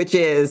 Which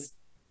is,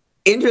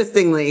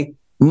 interestingly,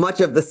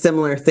 much of the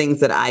similar things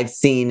that I've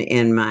seen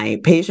in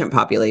my patient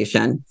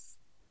population.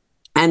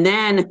 And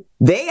then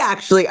they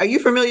actually, are you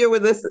familiar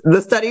with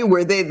the study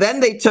where they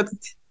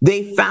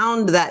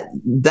found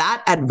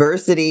that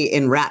adversity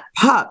in rat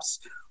pups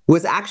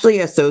was actually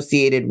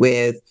associated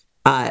with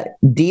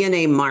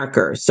DNA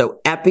markers. So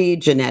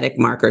epigenetic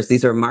markers.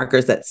 These are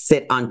markers that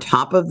sit on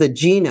top of the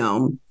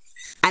genome.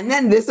 And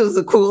then this was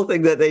the cool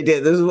thing that they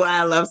did. This is why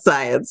I love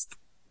science.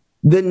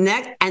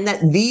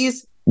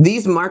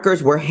 These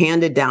markers were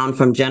handed down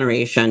from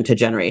generation to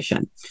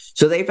generation.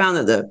 So they found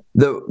that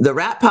the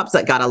rat pups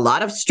that got a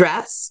lot of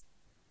stress,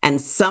 and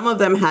some of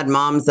them had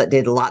moms that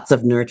did lots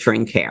of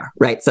nurturing care,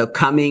 right? So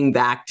coming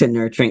back to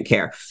nurturing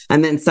care.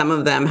 And then some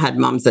of them had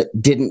moms that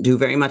didn't do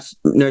very much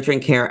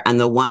nurturing care. And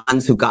the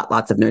ones who got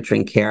lots of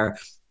nurturing care,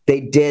 they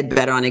did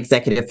better on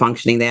executive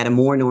functioning. They had a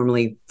more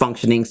normally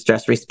functioning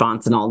stress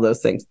response and all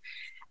those things.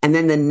 And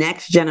then the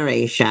next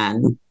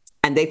generation,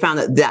 and they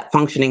found that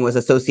functioning was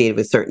associated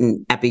with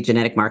certain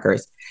epigenetic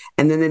markers.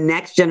 And then the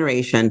next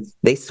generation,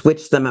 they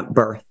switched them at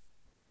birth,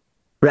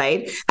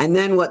 right? And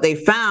then what they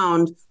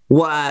found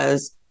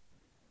was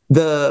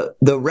the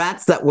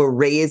rats that were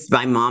raised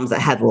by moms that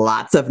had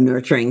lots of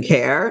nurturing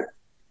care,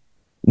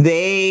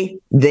 they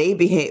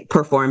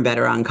performed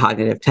better on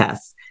cognitive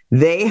tests.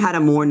 They had a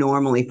more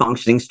normally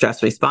functioning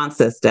stress response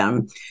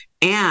system.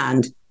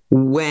 And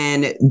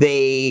when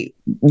they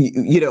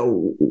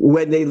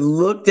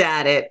looked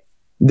at it,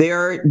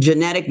 their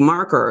genetic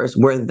markers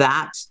were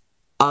that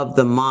of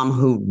the mom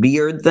who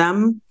reared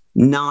them,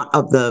 not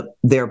of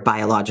their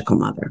biological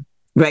mother,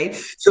 right?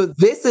 So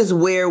this is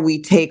where we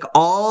take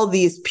all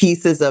these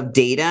pieces of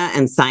data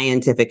and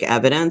scientific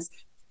evidence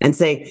and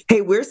say,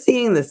 hey, we're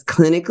seeing this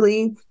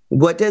clinically.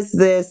 What does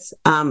this,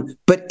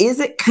 but is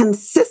it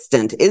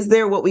consistent? Is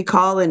there what we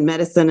call in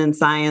medicine and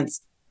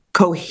science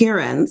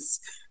coherence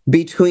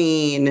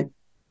between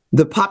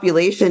the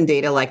population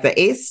data like the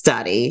ACE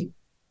study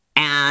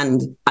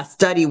and a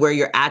study where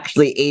you're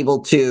actually able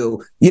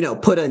to,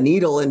 put a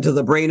needle into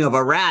the brain of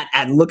a rat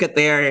and look at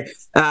their,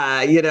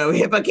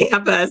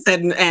 hippocampus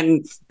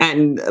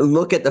and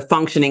look at the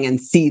functioning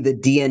and see the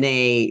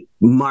DNA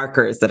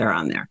markers that are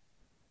on there?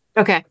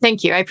 Okay,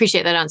 thank you. I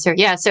appreciate that answer.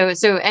 Yeah, so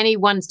any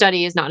one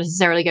study is not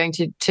necessarily going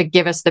to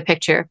give us the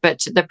picture,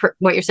 but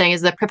what you're saying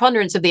is the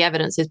preponderance of the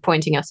evidence is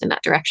pointing us in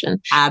that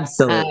direction.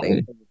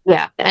 Absolutely.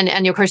 Yeah,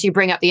 and of course you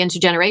bring up the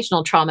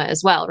intergenerational trauma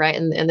as well, right?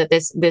 And that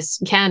this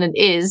can and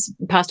is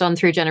passed on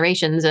through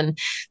generations. And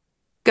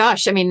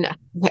gosh, I mean,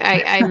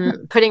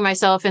 I'm putting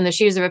myself in the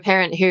shoes of a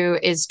parent who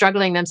is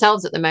struggling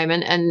themselves at the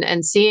moment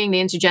and seeing the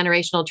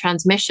intergenerational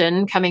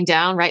transmission coming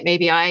down, right?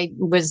 Maybe I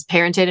was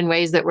parented in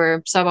ways that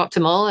were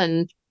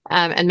suboptimal,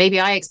 and maybe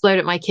I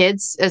exploded my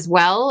kids as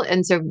well.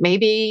 And so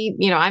maybe,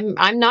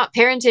 I'm not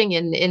parenting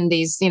in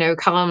these,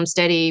 calm,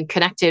 steady,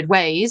 connected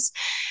ways.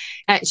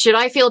 Should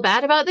I feel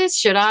bad about this?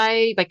 Should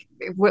I,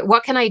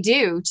 what can I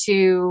do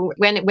to,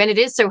 when it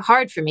is so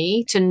hard for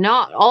me to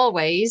not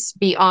always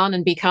be on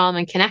and be calm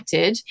and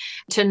connected,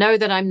 to know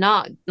that I'm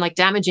not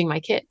damaging my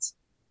kids?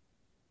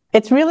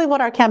 It's really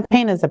what our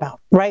campaign is about,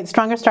 right?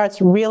 Stronger Starts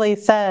really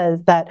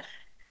says that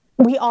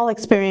we all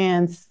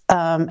experience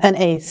an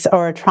ACE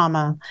or a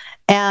trauma,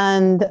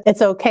 and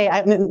it's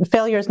okay.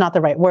 Failure is not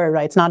the right word,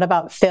 right? It's not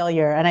about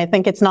failure. And I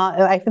think it's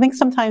not, I think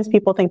sometimes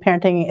people think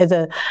parenting is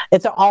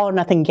it's an all or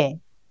nothing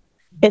game.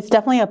 It's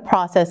definitely a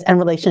process and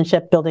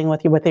relationship building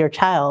with your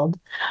child.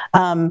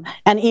 And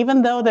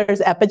even though there's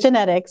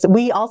epigenetics,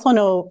 we also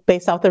know,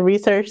 based off the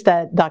research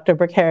that Dr.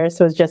 Burke Harris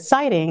was just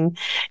citing,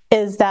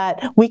 is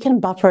that we can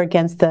buffer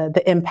against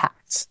the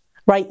impacts,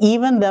 right?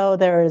 Even though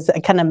there is a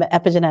kind of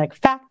epigenetic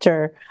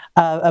factor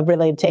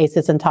related to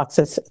ACEs and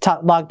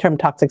long-term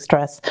toxic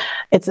stress,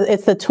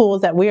 it's the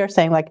tools that we are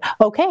saying,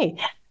 okay,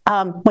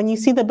 when you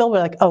see the bill,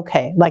 we're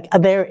okay,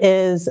 there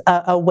is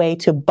a way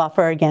to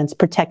buffer against,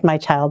 protect my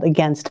child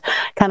against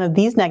kind of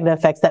these negative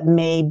effects that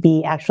may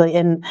be actually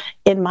in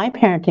my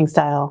parenting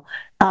style.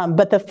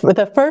 But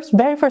the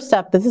very first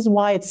step, this is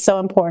why it's so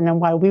important, and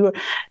why we were,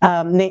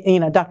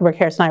 Dr. Burke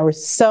Harris and I were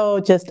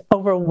so just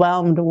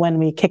overwhelmed when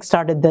we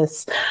kickstarted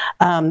this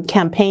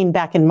campaign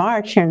back in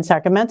March here in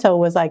Sacramento,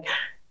 was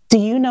do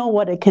you know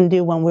what it can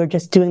do when we're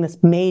just doing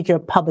this major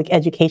public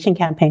education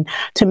campaign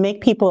to make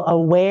people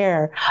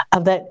aware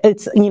of that?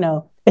 It's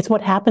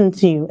what happened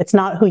to you. It's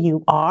not who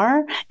you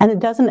are, and it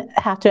doesn't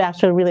have to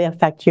actually really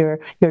affect your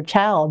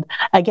child.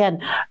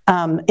 Again,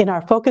 in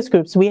our focus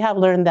groups, we have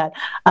learned that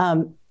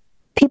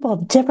people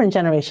of different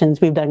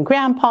generations. We've done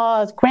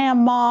grandpas,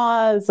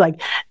 grandmas,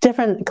 like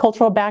different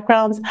cultural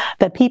backgrounds,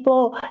 that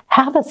people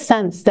have a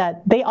sense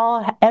that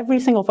every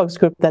single focus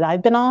group that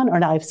I've been on or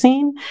that I've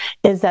seen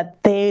is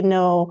that they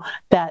know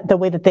that the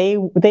way that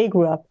they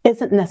grew up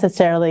isn't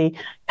necessarily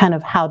kind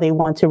of how they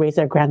want to raise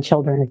their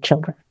grandchildren or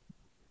children.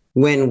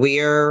 When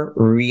we're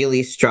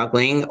really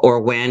struggling, or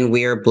when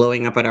we're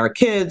blowing up at our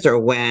kids, or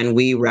when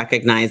we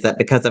recognize that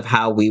because of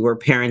how we were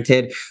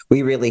parented,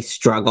 we really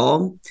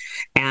struggle.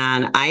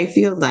 And I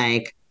feel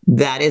like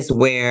that is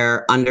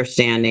where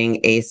understanding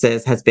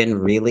ACEs has been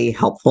really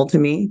helpful to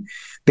me,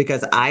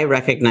 because I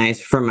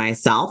recognize for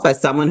myself, as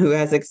someone who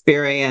has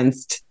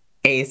experienced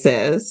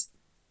ACEs,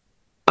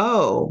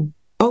 oh,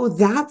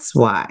 that's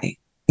why.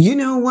 You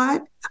know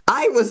what?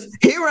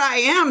 Here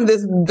I am,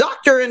 this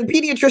doctor and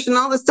pediatrician,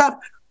 all this stuff.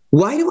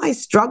 Why do I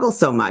struggle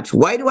so much?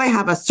 Why do I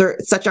have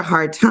such a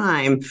hard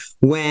time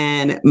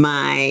when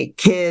my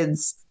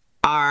kids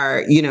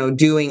are,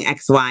 doing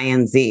X, Y,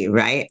 and Z,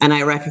 right? And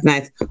I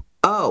recognize,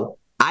 I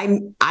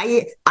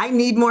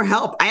need more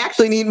help. I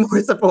actually need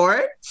more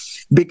support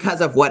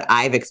because of what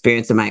I've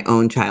experienced in my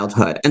own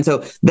childhood. And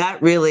so that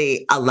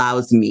really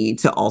allows me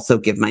to also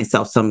give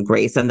myself some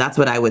grace. And that's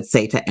what I would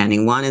say to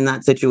anyone in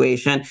that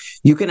situation.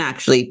 You can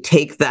actually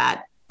take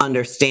that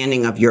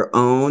understanding of your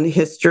own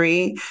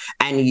history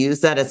and use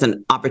that as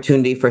an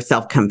opportunity for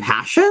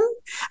self-compassion,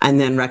 and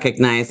then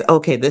recognize,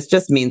 okay, this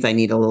just means I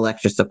need a little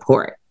extra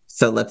support.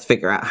 So let's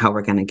figure out how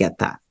we're going to get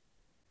that.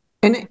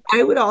 And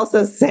I would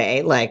also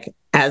say, like,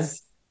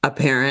 as a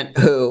parent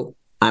who,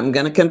 I'm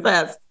going to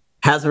confess,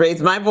 has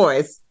raised my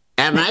voice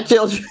and my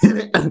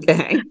children,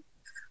 okay,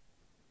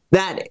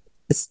 that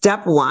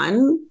step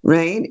one,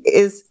 right,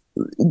 is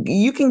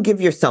you can give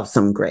yourself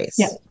some grace,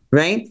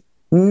 right?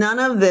 None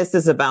of this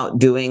is about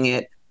doing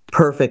it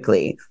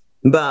perfectly.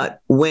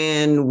 But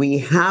when we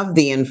have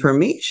the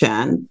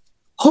information,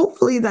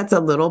 hopefully that's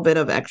a little bit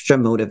of extra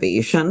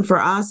motivation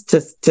for us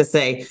to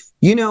say,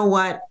 you know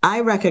what, I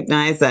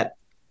recognize that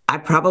I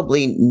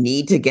probably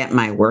need to get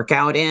my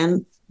workout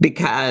in,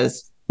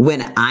 because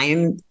when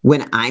I'm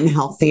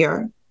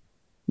healthier,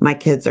 my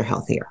kids are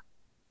healthier.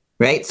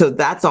 Right. So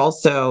that's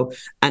also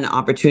an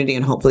opportunity,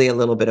 and hopefully a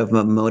little bit of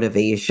a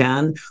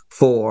motivation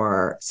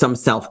for some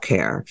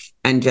self-care,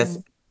 and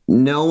just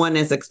no one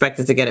is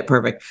expected to get it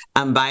perfect.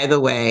 And by the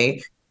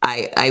way,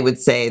 I would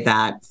say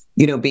that,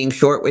 being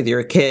short with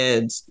your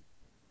kids,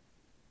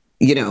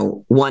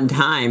 one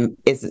time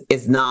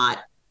is not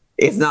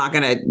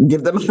going to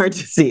give them heart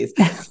disease.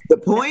 The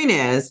point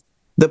is,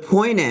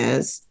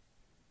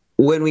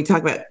 when we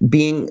talk about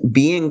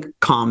being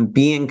calm,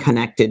 being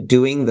connected,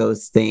 doing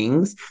those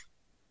things,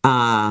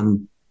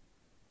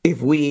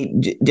 if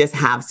we just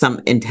have some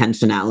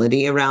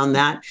intentionality around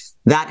that,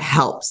 that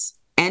helps.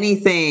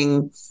 Any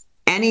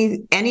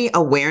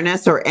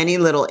awareness or any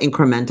little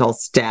incremental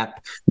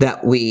step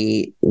that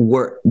we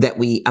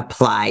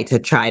apply to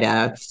try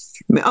to,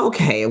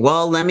 okay,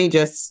 well, let me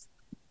just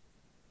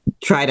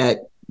try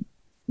to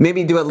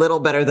maybe do a little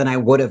better than I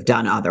would have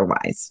done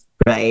otherwise,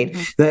 right?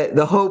 Mm-hmm.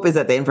 The hope is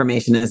that the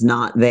information is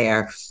not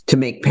there to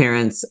make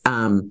parents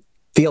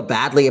feel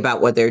badly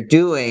about what they're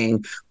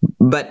doing,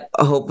 but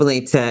hopefully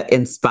to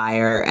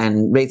inspire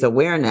and raise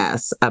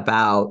awareness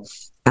about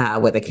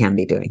what they can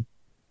be doing.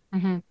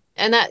 Mm-hmm.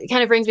 And that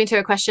kind of brings me to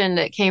a question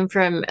that came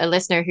from a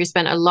listener who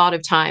spent a lot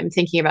of time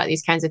thinking about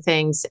these kinds of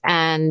things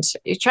and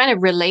trying to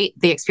relate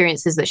the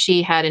experiences that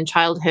she had in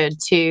childhood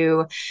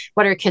to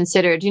what are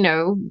considered,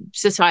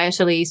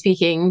 societally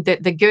speaking,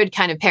 the good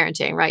kind of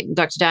parenting, right?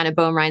 Dr. Dana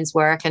Boehmrein's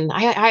work. And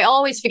I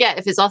always forget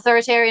if it's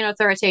authoritarian or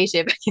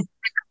authoritative.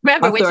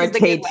 Remember, authoritative. Which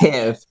is the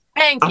good one.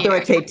 Thank you.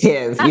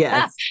 Authoritative,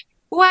 yes.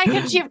 Why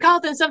couldn't she have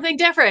called them something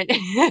different?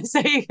 So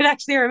you can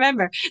actually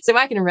remember. So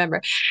I can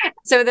remember.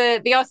 So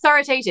the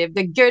authoritative,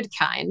 the good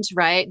kind,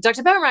 right?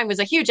 Dr. Boehmrein was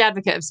a huge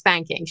advocate of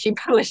spanking. She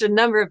published a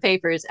number of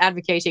papers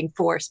advocating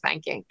for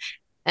spanking.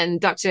 And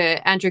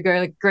Dr. Andrew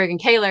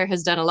Grogan-Kaler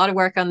has done a lot of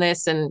work on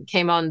this and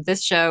came on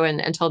this show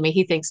and told me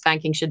he thinks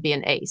spanking should be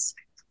an ACE.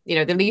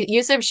 The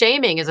use of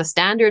shaming is a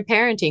standard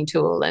parenting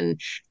tool,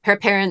 and her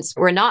parents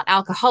were not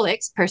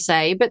alcoholics per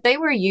se, but they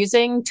were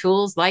using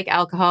tools like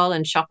alcohol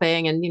and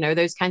shopping and,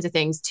 those kinds of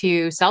things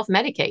to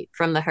self-medicate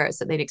from the hurts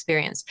that they'd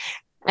experienced.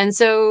 And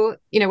so,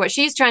 what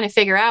she's trying to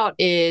figure out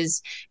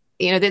is,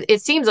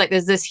 it seems like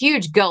there's this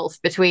huge gulf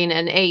between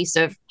an ACE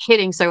of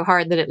hitting so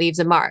hard that it leaves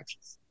a mark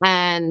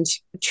and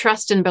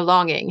trust and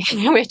belonging,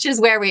 which is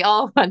where we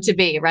all want to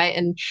be, right?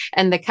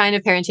 And the kind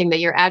of parenting that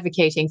you're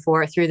advocating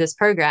for through this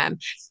program.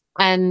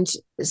 And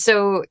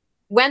so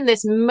when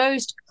this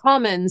most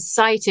common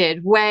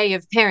cited way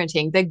of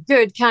parenting, the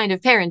good kind of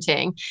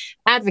parenting,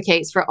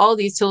 advocates for all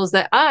these tools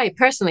that I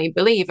personally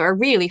believe are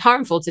really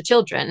harmful to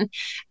children,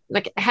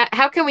 like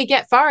how can we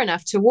get far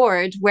enough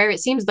toward where it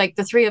seems like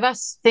the three of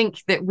us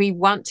think that we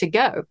want to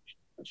go?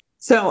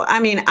 So,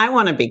 I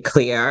want to be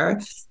clear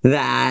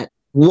that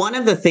one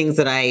of the things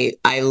that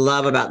I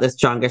love about the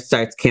Stronger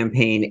Starts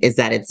campaign is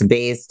that it's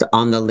based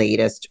on the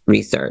latest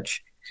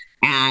research.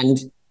 And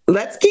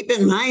let's keep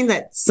in mind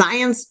that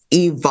science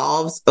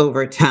evolves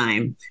over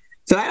time.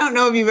 So I don't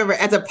know if you've ever,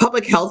 as a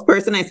public health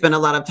person, I spend a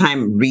lot of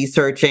time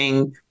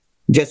researching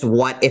just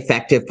what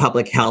effective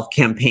public health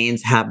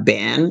campaigns have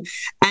been.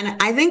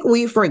 And I think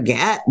we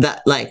forget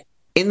that, like,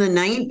 in the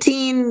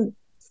 1930s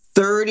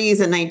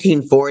and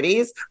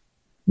 1940s,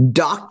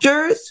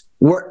 doctors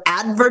were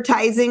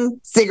advertising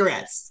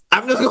cigarettes.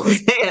 I'm just going to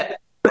say it,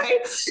 right?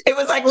 It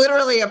was like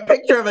literally a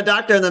picture of a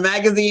doctor in the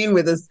magazine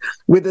with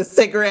a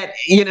cigarette,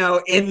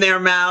 in their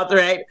mouth,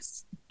 right?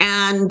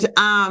 And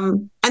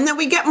then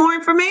we get more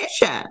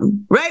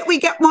information, right? We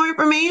get more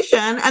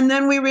information, and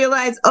then we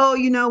realize, oh,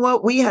 you know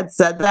what? We had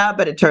said that,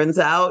 but it turns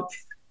out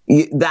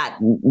that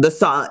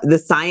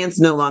the science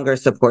no longer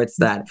supports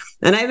that.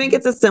 And I think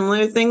it's a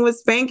similar thing with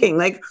spanking.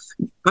 Like,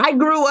 I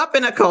grew up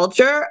in a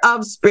culture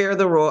of spare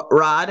the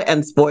rod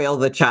and spoil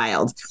the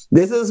child.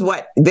 This is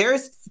what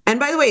and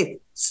by the way,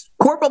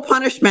 corporal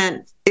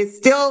punishment is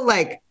still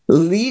like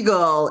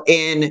legal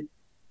in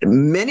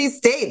many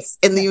states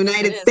in the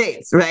United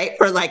States, right?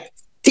 For like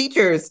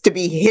teachers to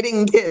be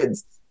hitting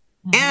kids.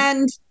 Mm-hmm.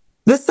 And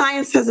the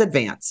science has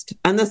advanced.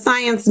 And the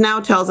science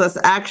now tells us,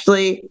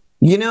 actually,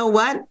 you know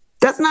what?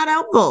 That's not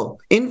helpful.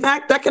 In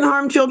fact, that can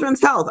harm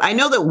children's health. I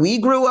know that we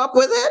grew up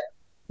with it,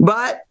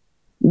 but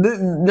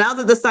now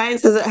that the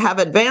sciences have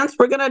advanced,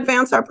 we're going to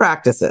advance our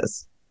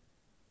practices.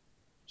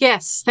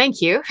 Yes,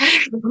 thank you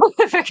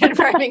for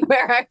confirming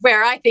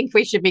where I think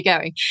we should be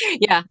going.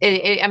 Yeah,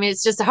 I mean,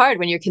 it's just hard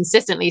when you're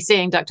consistently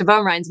seeing Dr.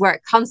 Baumrein's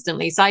work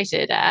constantly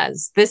cited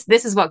as this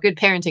is what good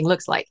parenting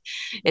looks like.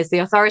 It's the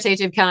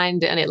authoritative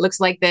kind, and it looks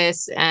like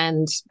this.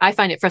 And I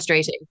find it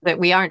frustrating that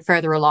we aren't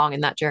further along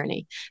in that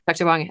journey.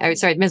 Dr. Wong,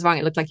 sorry, Ms. Wong,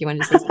 it looked like you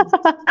wanted to say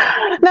something.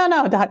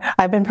 No, Doc,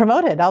 I've been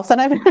promoted. All of a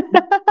sudden,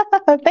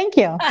 thank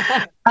you.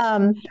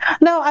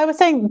 No, I was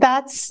saying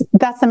that's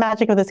the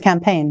magic of this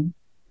campaign.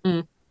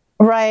 Mm.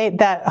 Right,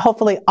 that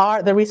hopefully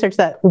the research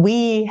that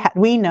we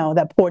know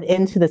that poured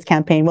into this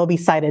campaign will be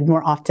cited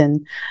more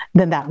often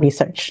than that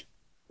research.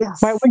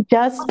 Yes. Right, we're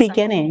just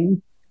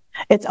beginning.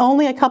 It's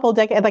only a couple of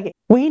decades. Like,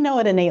 we know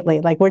it innately.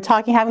 Like, we're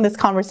having this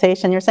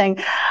conversation. You're saying,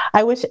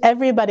 I wish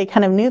everybody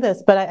kind of knew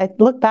this, but I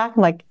look back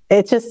and like,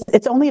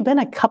 it's only been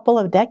a couple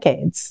of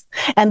decades,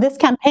 and this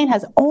campaign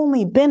has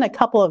only been a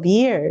couple of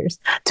years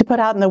to put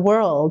out in the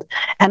world.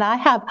 And I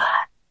have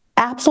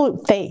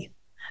absolute faith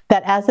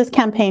that as this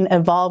campaign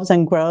evolves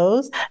and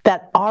grows,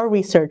 that our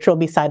research will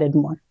be cited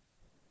more,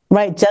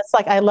 right? Just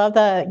like I love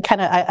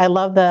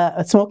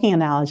the smoking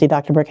analogy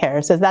Dr. Burke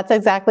Harris says. That's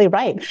exactly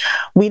right.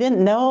 We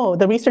didn't know.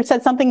 The research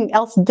said something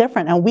else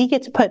different, and we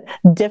get to put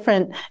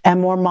different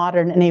and more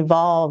modern and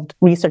evolved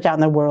research out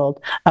in the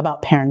world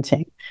about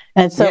parenting.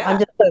 And so I'm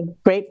just so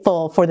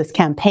grateful for this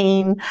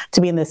campaign, to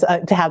be in this,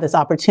 to have this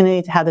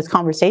opportunity, to have this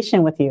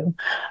conversation with you,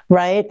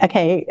 right?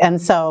 Okay, and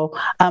so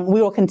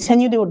we will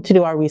continue to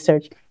do our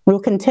research. We will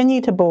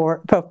continue to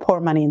pour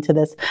money into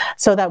this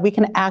so that we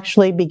can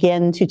actually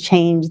begin to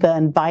change the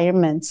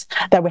environments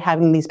that we're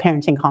having these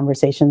parenting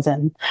conversations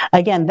in.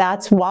 Again,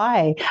 that's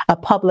why a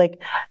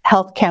public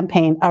health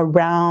campaign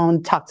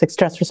around toxic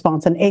stress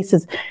response and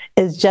ACEs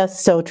is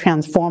just so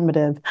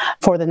transformative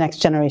for the next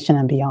generation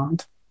and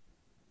beyond.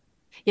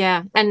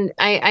 Yeah. And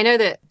I know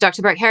that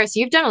Dr. Burke Harris,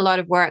 you've done a lot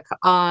of work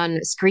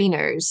on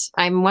screeners.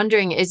 I'm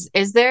wondering, is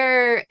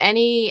there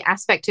any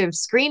aspect of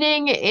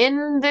screening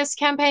in this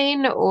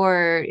campaign,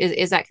 or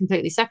is that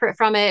completely separate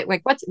from it?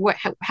 Like,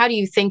 how do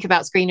you think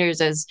about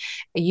screeners as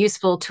a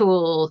useful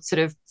tool, sort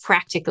of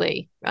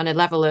practically, on a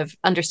level of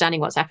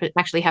understanding what's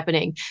actually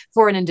happening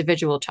for an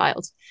individual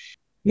child?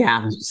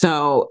 Yeah.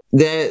 So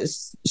the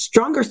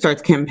Stronger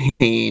Starts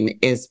campaign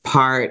is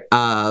part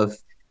of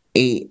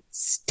a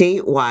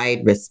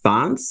statewide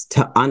response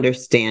to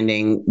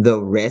understanding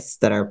the risks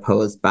that are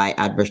posed by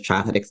adverse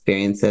childhood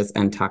experiences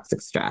and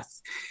toxic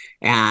stress.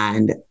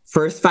 And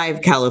First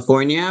Five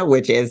California,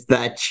 which is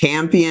the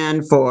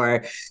champion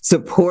for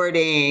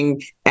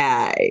supporting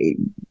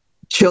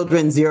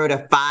children 0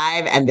 to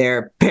 5 and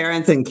their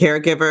parents and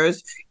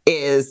caregivers,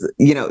 is,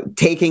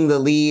 taking the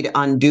lead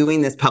on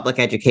doing this public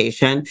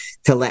education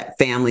to let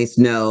families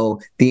know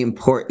the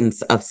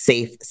importance of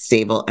safe,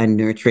 stable, and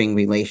nurturing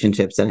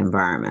relationships and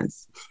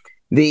environments.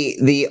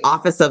 The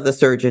Office of the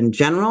Surgeon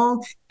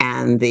General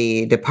and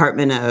the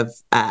Department of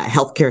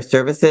Healthcare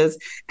Services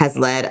has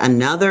led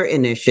another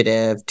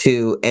initiative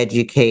to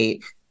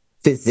educate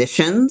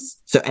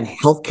physicians and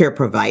healthcare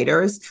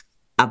providers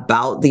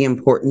about the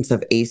importance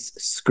of ACE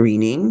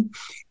screening,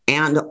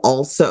 and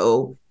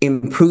also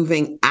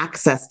improving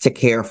access to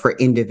care for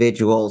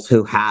individuals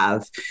who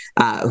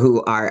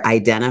are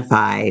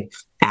identified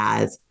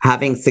as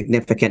having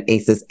significant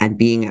ACEs and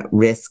being at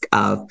risk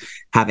of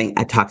having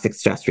a toxic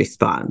stress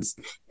response.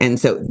 And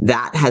so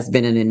that has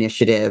been an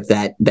initiative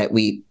that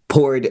we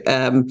poured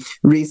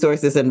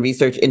resources and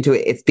research into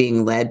it. It's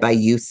being led by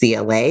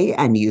UCLA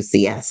and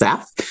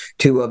UCSF,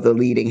 two of the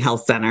leading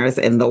health centers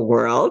in the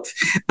world.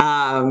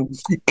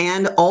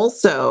 And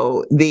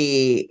also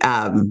the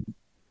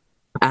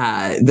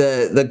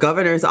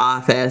governor's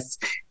office,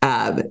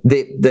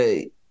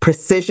 the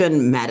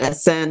precision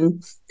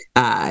medicine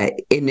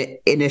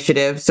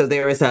initiative. So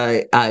there is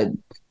a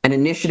an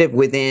initiative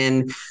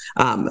within,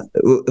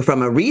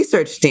 from a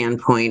research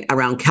standpoint,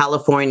 around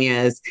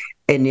California's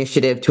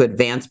initiative to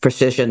advance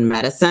precision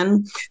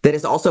medicine that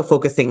is also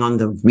focusing on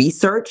the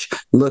research,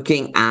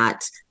 looking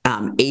at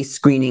ACE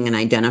screening and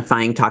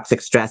identifying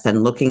toxic stress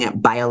and looking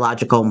at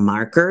biological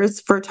markers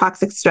for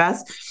toxic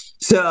stress.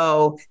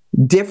 So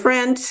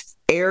different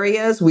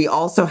areas. We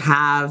also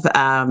have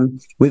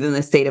within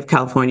the state of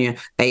California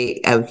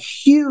a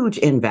huge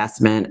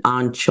investment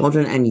on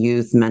children and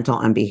youth mental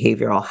and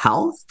behavioral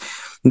health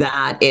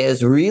that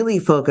is really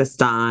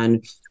focused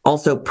on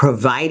also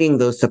providing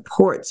those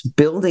supports,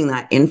 building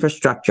that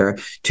infrastructure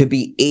to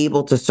be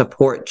able to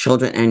support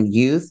children and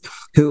youth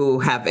who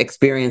have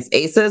experienced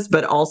ACEs,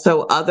 but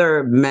also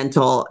other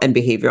mental and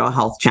behavioral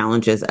health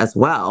challenges as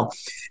well.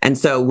 And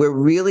so we're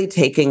really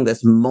taking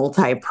this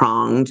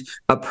multi-pronged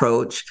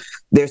approach.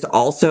 There's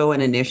also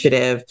an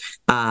initiative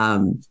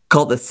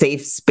called the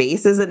Safe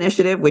Spaces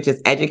Initiative, which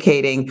is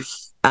educating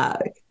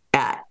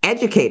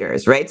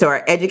educators, right? So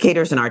our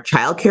educators and our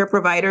childcare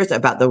providers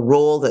about the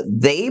role that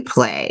they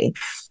play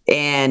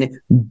in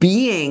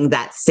being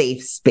that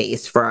safe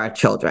space for our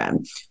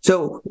children.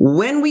 So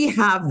when we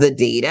have the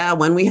data,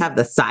 when we have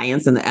the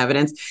science and the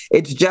evidence,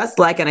 it's just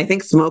like, and I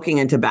think smoking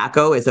and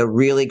tobacco is a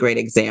really great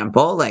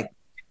example. Like,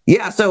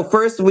 yeah, so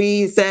first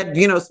we said,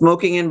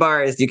 smoking in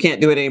bars, you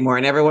can't do it anymore.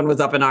 And everyone was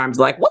up in arms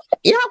like, what?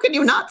 Yeah, how can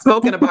you not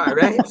smoke in a bar,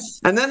 right?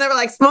 And then they were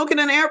like, smoking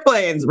in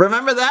airplanes.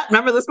 Remember that?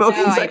 Remember the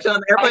smoking section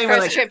on the airplane? My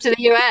first trip to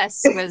the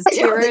US was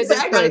 2 rows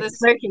in front of the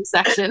smoking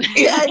section.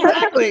 Yeah,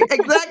 exactly,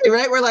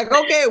 right? We're like,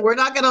 okay, we're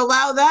not going to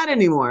allow that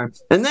anymore.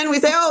 And then we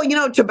say,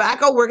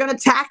 tobacco, we're going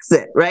to tax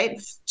it,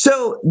 right?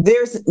 So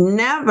there's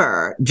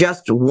never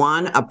just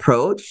one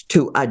approach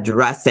to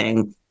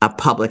addressing a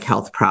public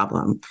health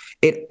problem.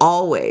 It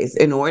always,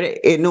 in order,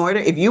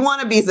 if you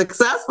want to be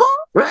successful,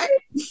 right,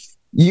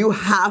 you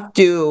have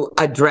to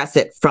address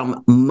it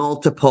from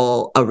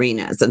multiple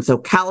arenas. And so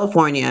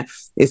California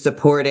is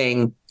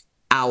supporting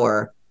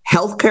our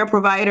healthcare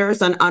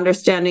providers on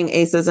understanding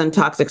ACEs and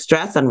toxic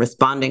stress and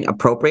responding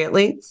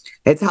appropriately.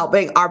 It's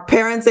helping our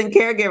parents and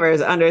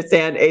caregivers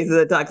understand ACEs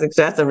and toxic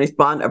stress and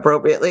respond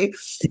appropriately.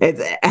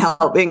 It's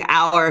helping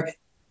our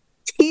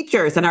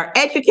teachers and our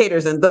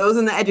educators and those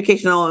in the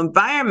educational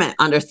environment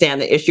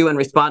understand the issue and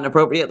respond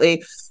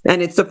appropriately.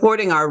 And it's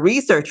supporting our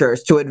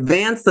researchers to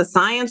advance the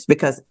science,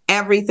 because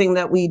everything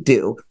that we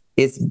do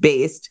is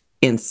based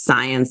in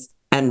science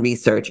and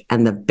research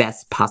and the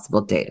best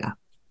possible data.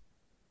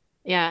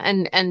 Yeah.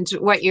 And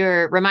what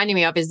you're reminding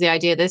me of is the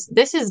idea this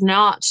is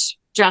not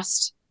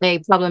just a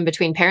problem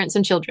between parents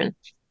and children.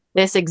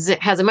 This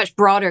has a much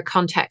broader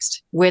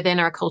context within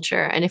our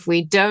culture. And if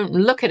we don't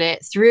look at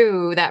it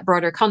through that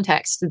broader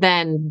context,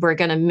 then we're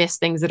going to miss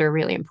things that are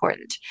really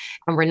important.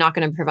 And we're not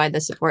going to provide the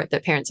support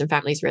that parents and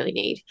families really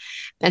need.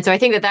 And so I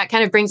think that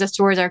kind of brings us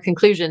towards our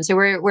conclusion. So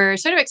we're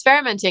sort of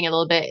experimenting a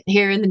little bit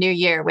here in the new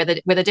year with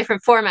a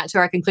different format to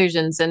our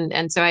conclusions.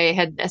 And so I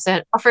had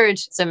offered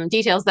some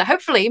details that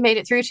hopefully made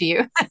it through to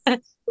you.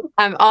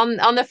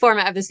 On the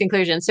format of this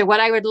conclusion. So what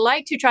I would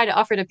like to try to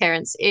offer to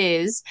parents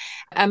is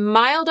a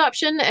mild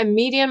option, a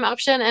medium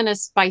option, and a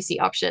spicy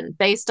option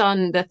based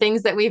on the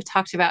things that we've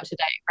talked about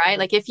today, right?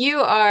 Like if you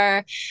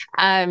are,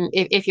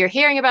 if you're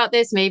hearing about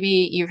this,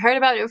 maybe you've heard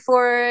about it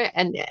before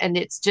and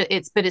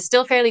but it's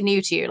still fairly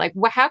new to you. Like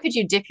how could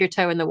you dip your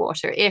toe in the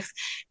water if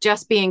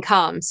just being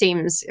calm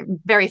seems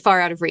very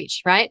far out of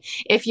reach, right?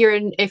 If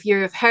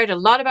you've heard a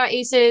lot about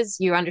ACEs,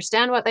 you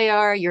understand what they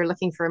are, you're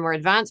looking for a more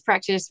advanced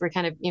practice, we're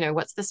kind of,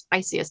 what's the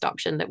spiciest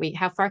option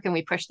how far can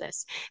we push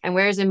this? And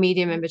where's a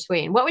medium in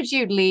between? What would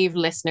you leave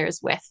listeners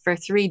with for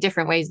 3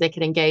 different ways they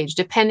can engage,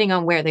 depending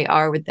on where they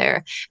are with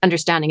their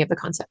understanding of the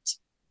concept?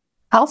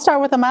 I'll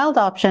start with a mild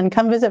option.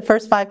 Come visit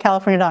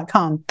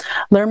first5california.com.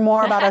 Learn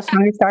more about our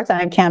Stronger Starts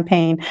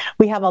campaign.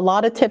 We have a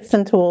lot of tips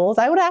and tools.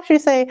 I would actually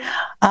say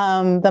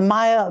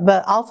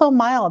also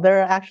mild.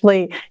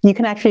 You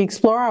can actually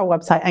explore our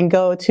website and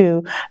go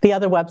to the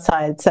other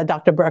websites that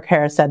Dr. Burke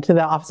Harris said, to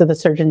the Office of the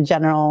Surgeon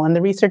General, and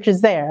the research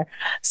is there.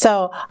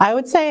 So I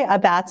would say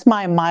that's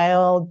my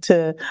mild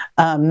to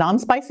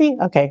non-spicy.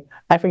 Okay,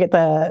 I forget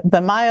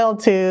the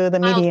mild to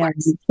the medium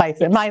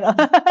spicy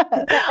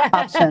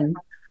option.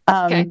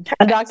 And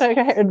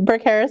Dr.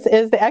 Burke Harris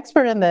is the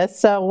expert in this.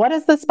 So what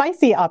is the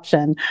spicy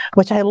option?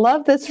 Which I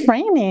love this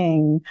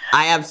framing.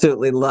 I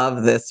absolutely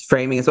love this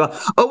framing as well.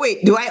 Oh,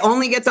 wait, do I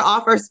only get to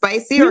offer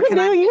spicy? You can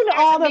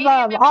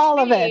all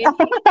of it.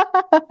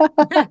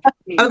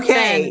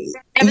 Okay.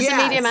 And it's a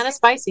medium and a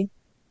spicy.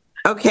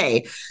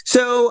 Okay.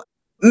 So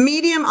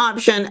medium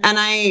option, and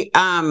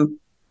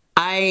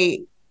I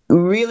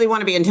really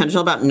want to be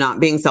intentional about not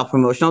being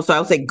self-promotional. So I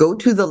will say, go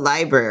to the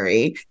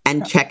library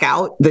and check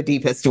out The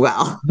Deepest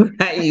Well.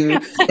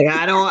 Right?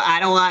 I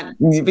don't want,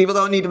 people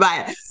don't need to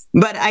buy it.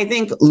 But I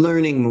think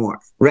learning more,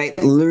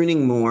 right?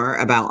 Learning more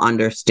about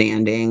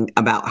understanding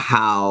about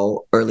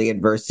how early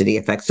adversity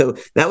affects. So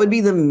that would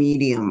be the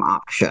medium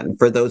option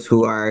for those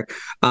who are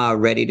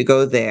ready to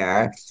go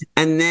there.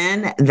 And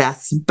then the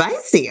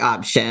spicy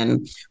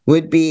option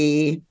would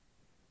be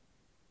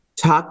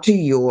talk to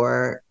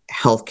your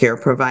healthcare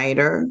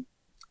provider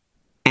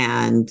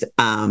And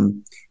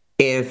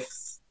if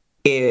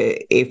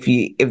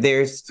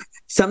there's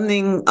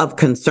something of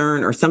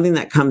concern or something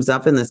that comes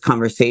up in this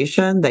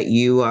conversation that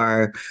you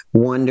are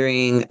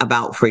wondering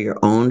about for your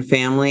own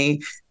family,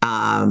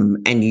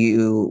 and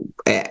you,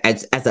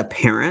 as a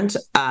parent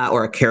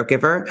or a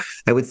caregiver,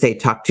 I would say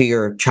talk to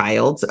your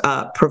child's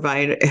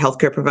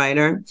healthcare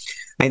provider.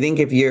 I think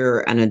if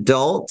you're an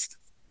adult,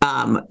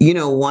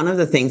 one of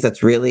the things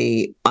that's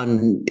really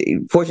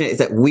unfortunate is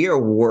that we are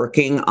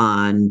working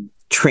on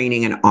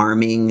training and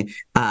arming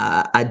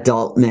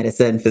adult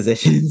medicine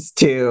physicians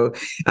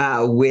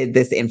with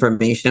this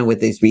information,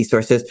 with these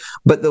resources.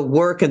 But the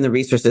work and the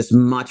resources is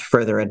much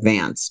further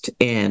advanced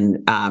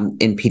in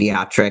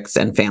pediatrics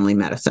and family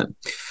medicine.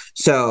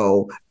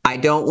 So I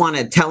don't want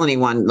to tell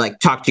anyone, like,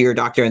 talk to your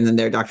doctor and then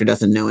their doctor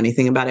doesn't know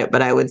anything about it.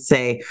 But I would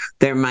say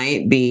there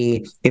might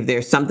be, if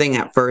there's something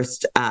at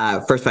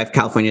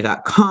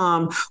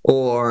first5california.com,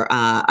 or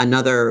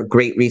another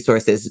great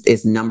resource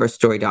is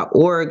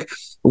numberstory.org,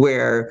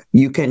 where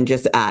you can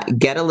just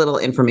get a little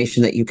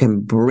information that you can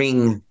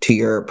bring to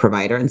your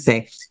provider and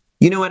say,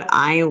 you know what,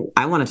 I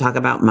want to talk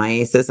about my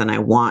ACEs and I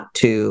want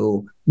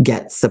to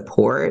get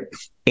support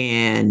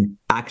in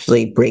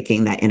actually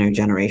breaking that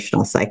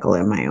intergenerational cycle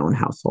in my own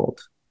household.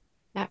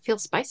 That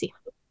feels spicy.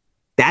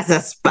 That's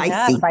a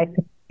spicy.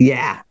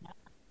 Yeah.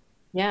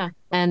 Yeah.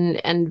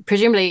 And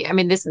presumably, I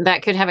mean,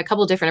 that could have a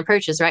couple different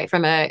approaches, right?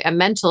 From a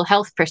mental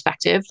health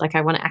perspective, like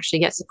I want to actually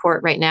get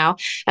support right now.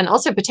 And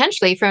also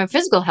potentially from a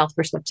physical health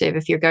perspective,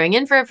 if you're going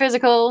in for a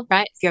physical,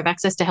 right? If you have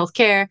access to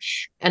healthcare,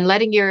 and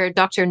letting your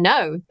doctor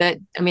know that,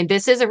 I mean,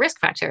 this is a risk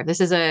factor.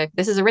 This is a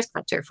risk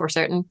factor for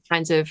certain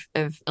kinds of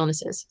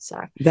illnesses. So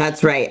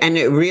that's right. And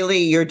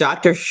your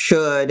doctor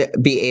should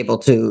be able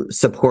to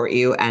support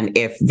you. And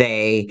if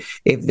they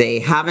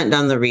haven't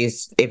done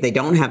if they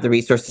don't have the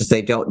resources,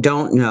 they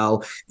don't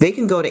know, they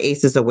can go to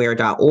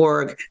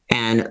acesaware.org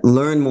and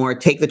learn more,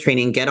 take the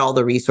training, get all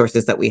the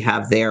resources that we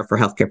have there for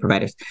healthcare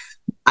providers.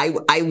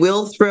 I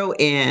will throw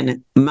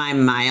in my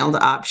mild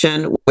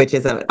option, which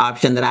is an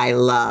option that I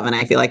love, and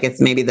I feel like it's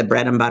maybe the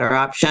bread and butter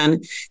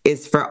option,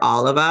 is for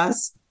all of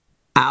us,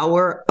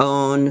 our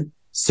own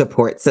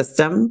support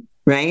system,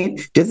 right?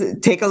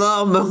 Just take a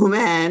little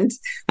moment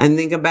and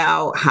think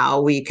about how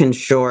we can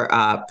shore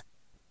up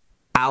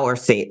our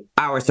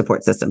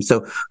support system.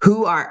 So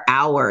who are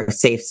our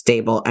safe,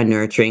 stable, and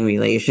nurturing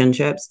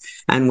relationships?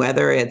 And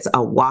whether it's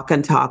a walk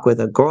and talk with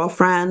a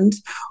girlfriend,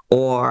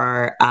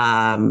 or,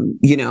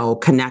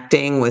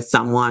 connecting with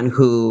someone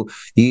who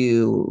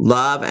you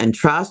love and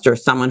trust, or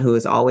someone who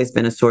has always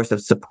been a source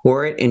of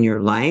support in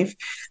your life,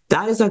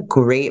 that is a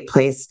great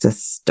place to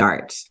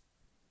start.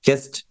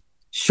 Just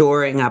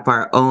shoring up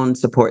our own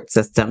support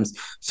systems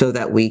so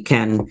that we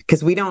can,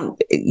 because we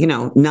don't,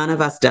 none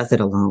of us does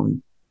it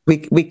alone.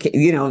 We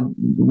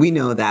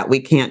know that we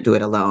can't do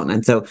it alone.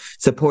 And so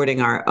supporting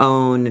our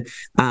own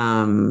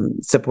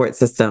support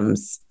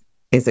systems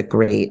is a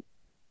great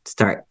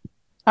start.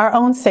 Our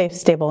own safe,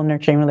 stable,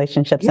 nurturing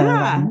relationships.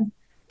 Yeah.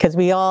 Because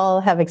we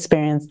all have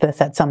experienced this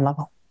at some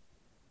level.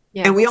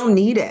 Yeah. And we all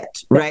need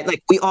it, right?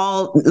 Like we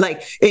all,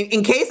 like,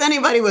 in case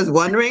anybody was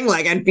wondering,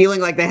 like, and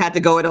feeling like they had to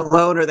go it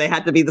alone, or they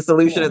had to be the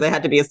solution, or they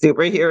had to be a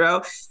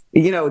superhero,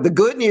 the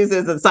good news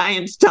is that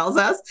science tells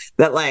us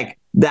that, like,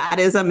 that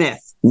is a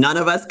myth. None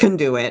of us can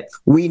do it.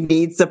 We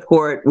need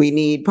support. We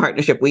need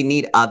partnership. We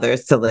need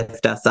others to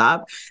lift us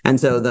up. And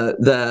so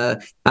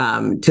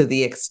to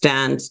the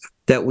extent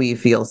that we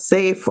feel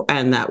safe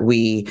and that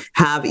we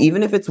have,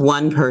 even if it's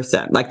one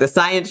person, like the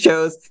science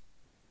shows,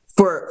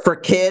 for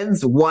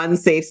kids, one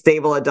safe,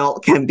 stable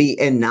adult can be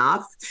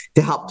enough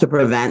to help to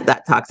prevent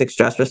that toxic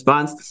stress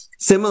response.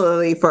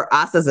 Similarly, for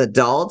us as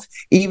adults,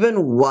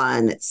 even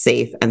one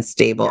safe and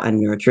stable and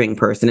nurturing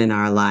person in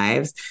our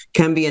lives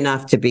can be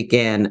enough to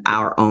begin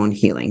our own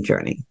healing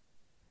journey.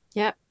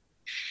 Yep.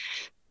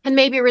 And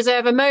maybe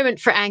reserve a moment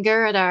for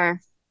anger at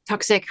our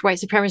toxic white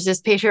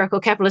supremacist patriarchal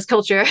capitalist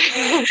culture.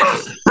 We'll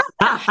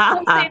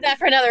save that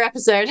for another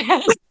episode.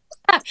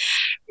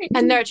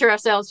 And nurture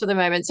ourselves for the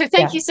moment. So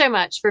thank you so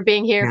much for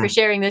being here, for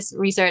sharing this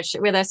research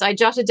with us. I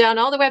jotted down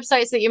all the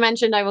websites that you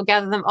mentioned. I will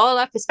gather them all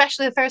up,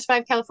 especially the First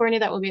 5 California.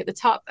 That will be at the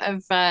top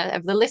of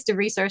the list of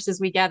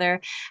resources we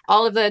gather.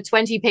 All of the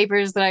 20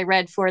 papers that I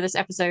read for this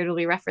episode will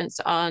be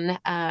referenced on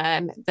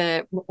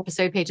the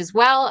episode page as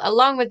well,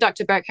 along with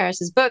Dr. Burke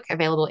Harris's book,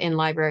 available in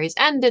libraries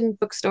and in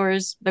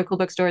bookstores, local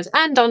bookstores,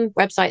 and on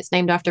websites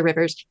named after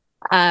rivers.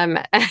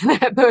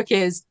 That book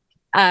is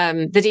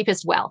The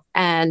Deepest Well.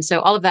 And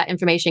so all of that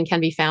information can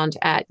be found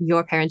at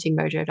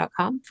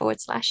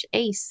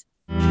yourparentingmojo.com/ACE.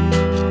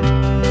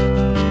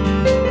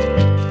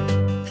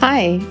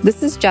 Hi,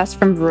 this is Jess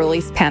from rural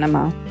East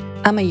Panama.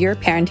 I'm a Your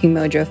Parenting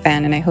Mojo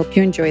fan, and I hope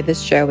you enjoy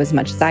this show as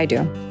much as I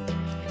do.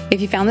 If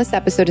you found this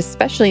episode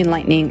especially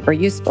enlightening or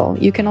useful,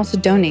 you can also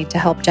donate to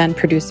help Jen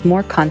produce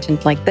more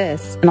content like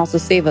this and also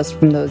save us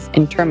from those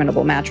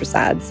interminable mattress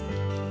ads.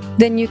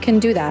 Then you can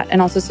do that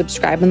and also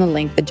subscribe on the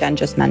link that Jen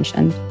just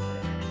mentioned.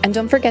 And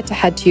don't forget to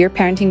head to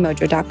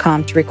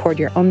yourparentingmojo.com to record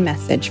your own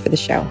message for the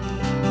show.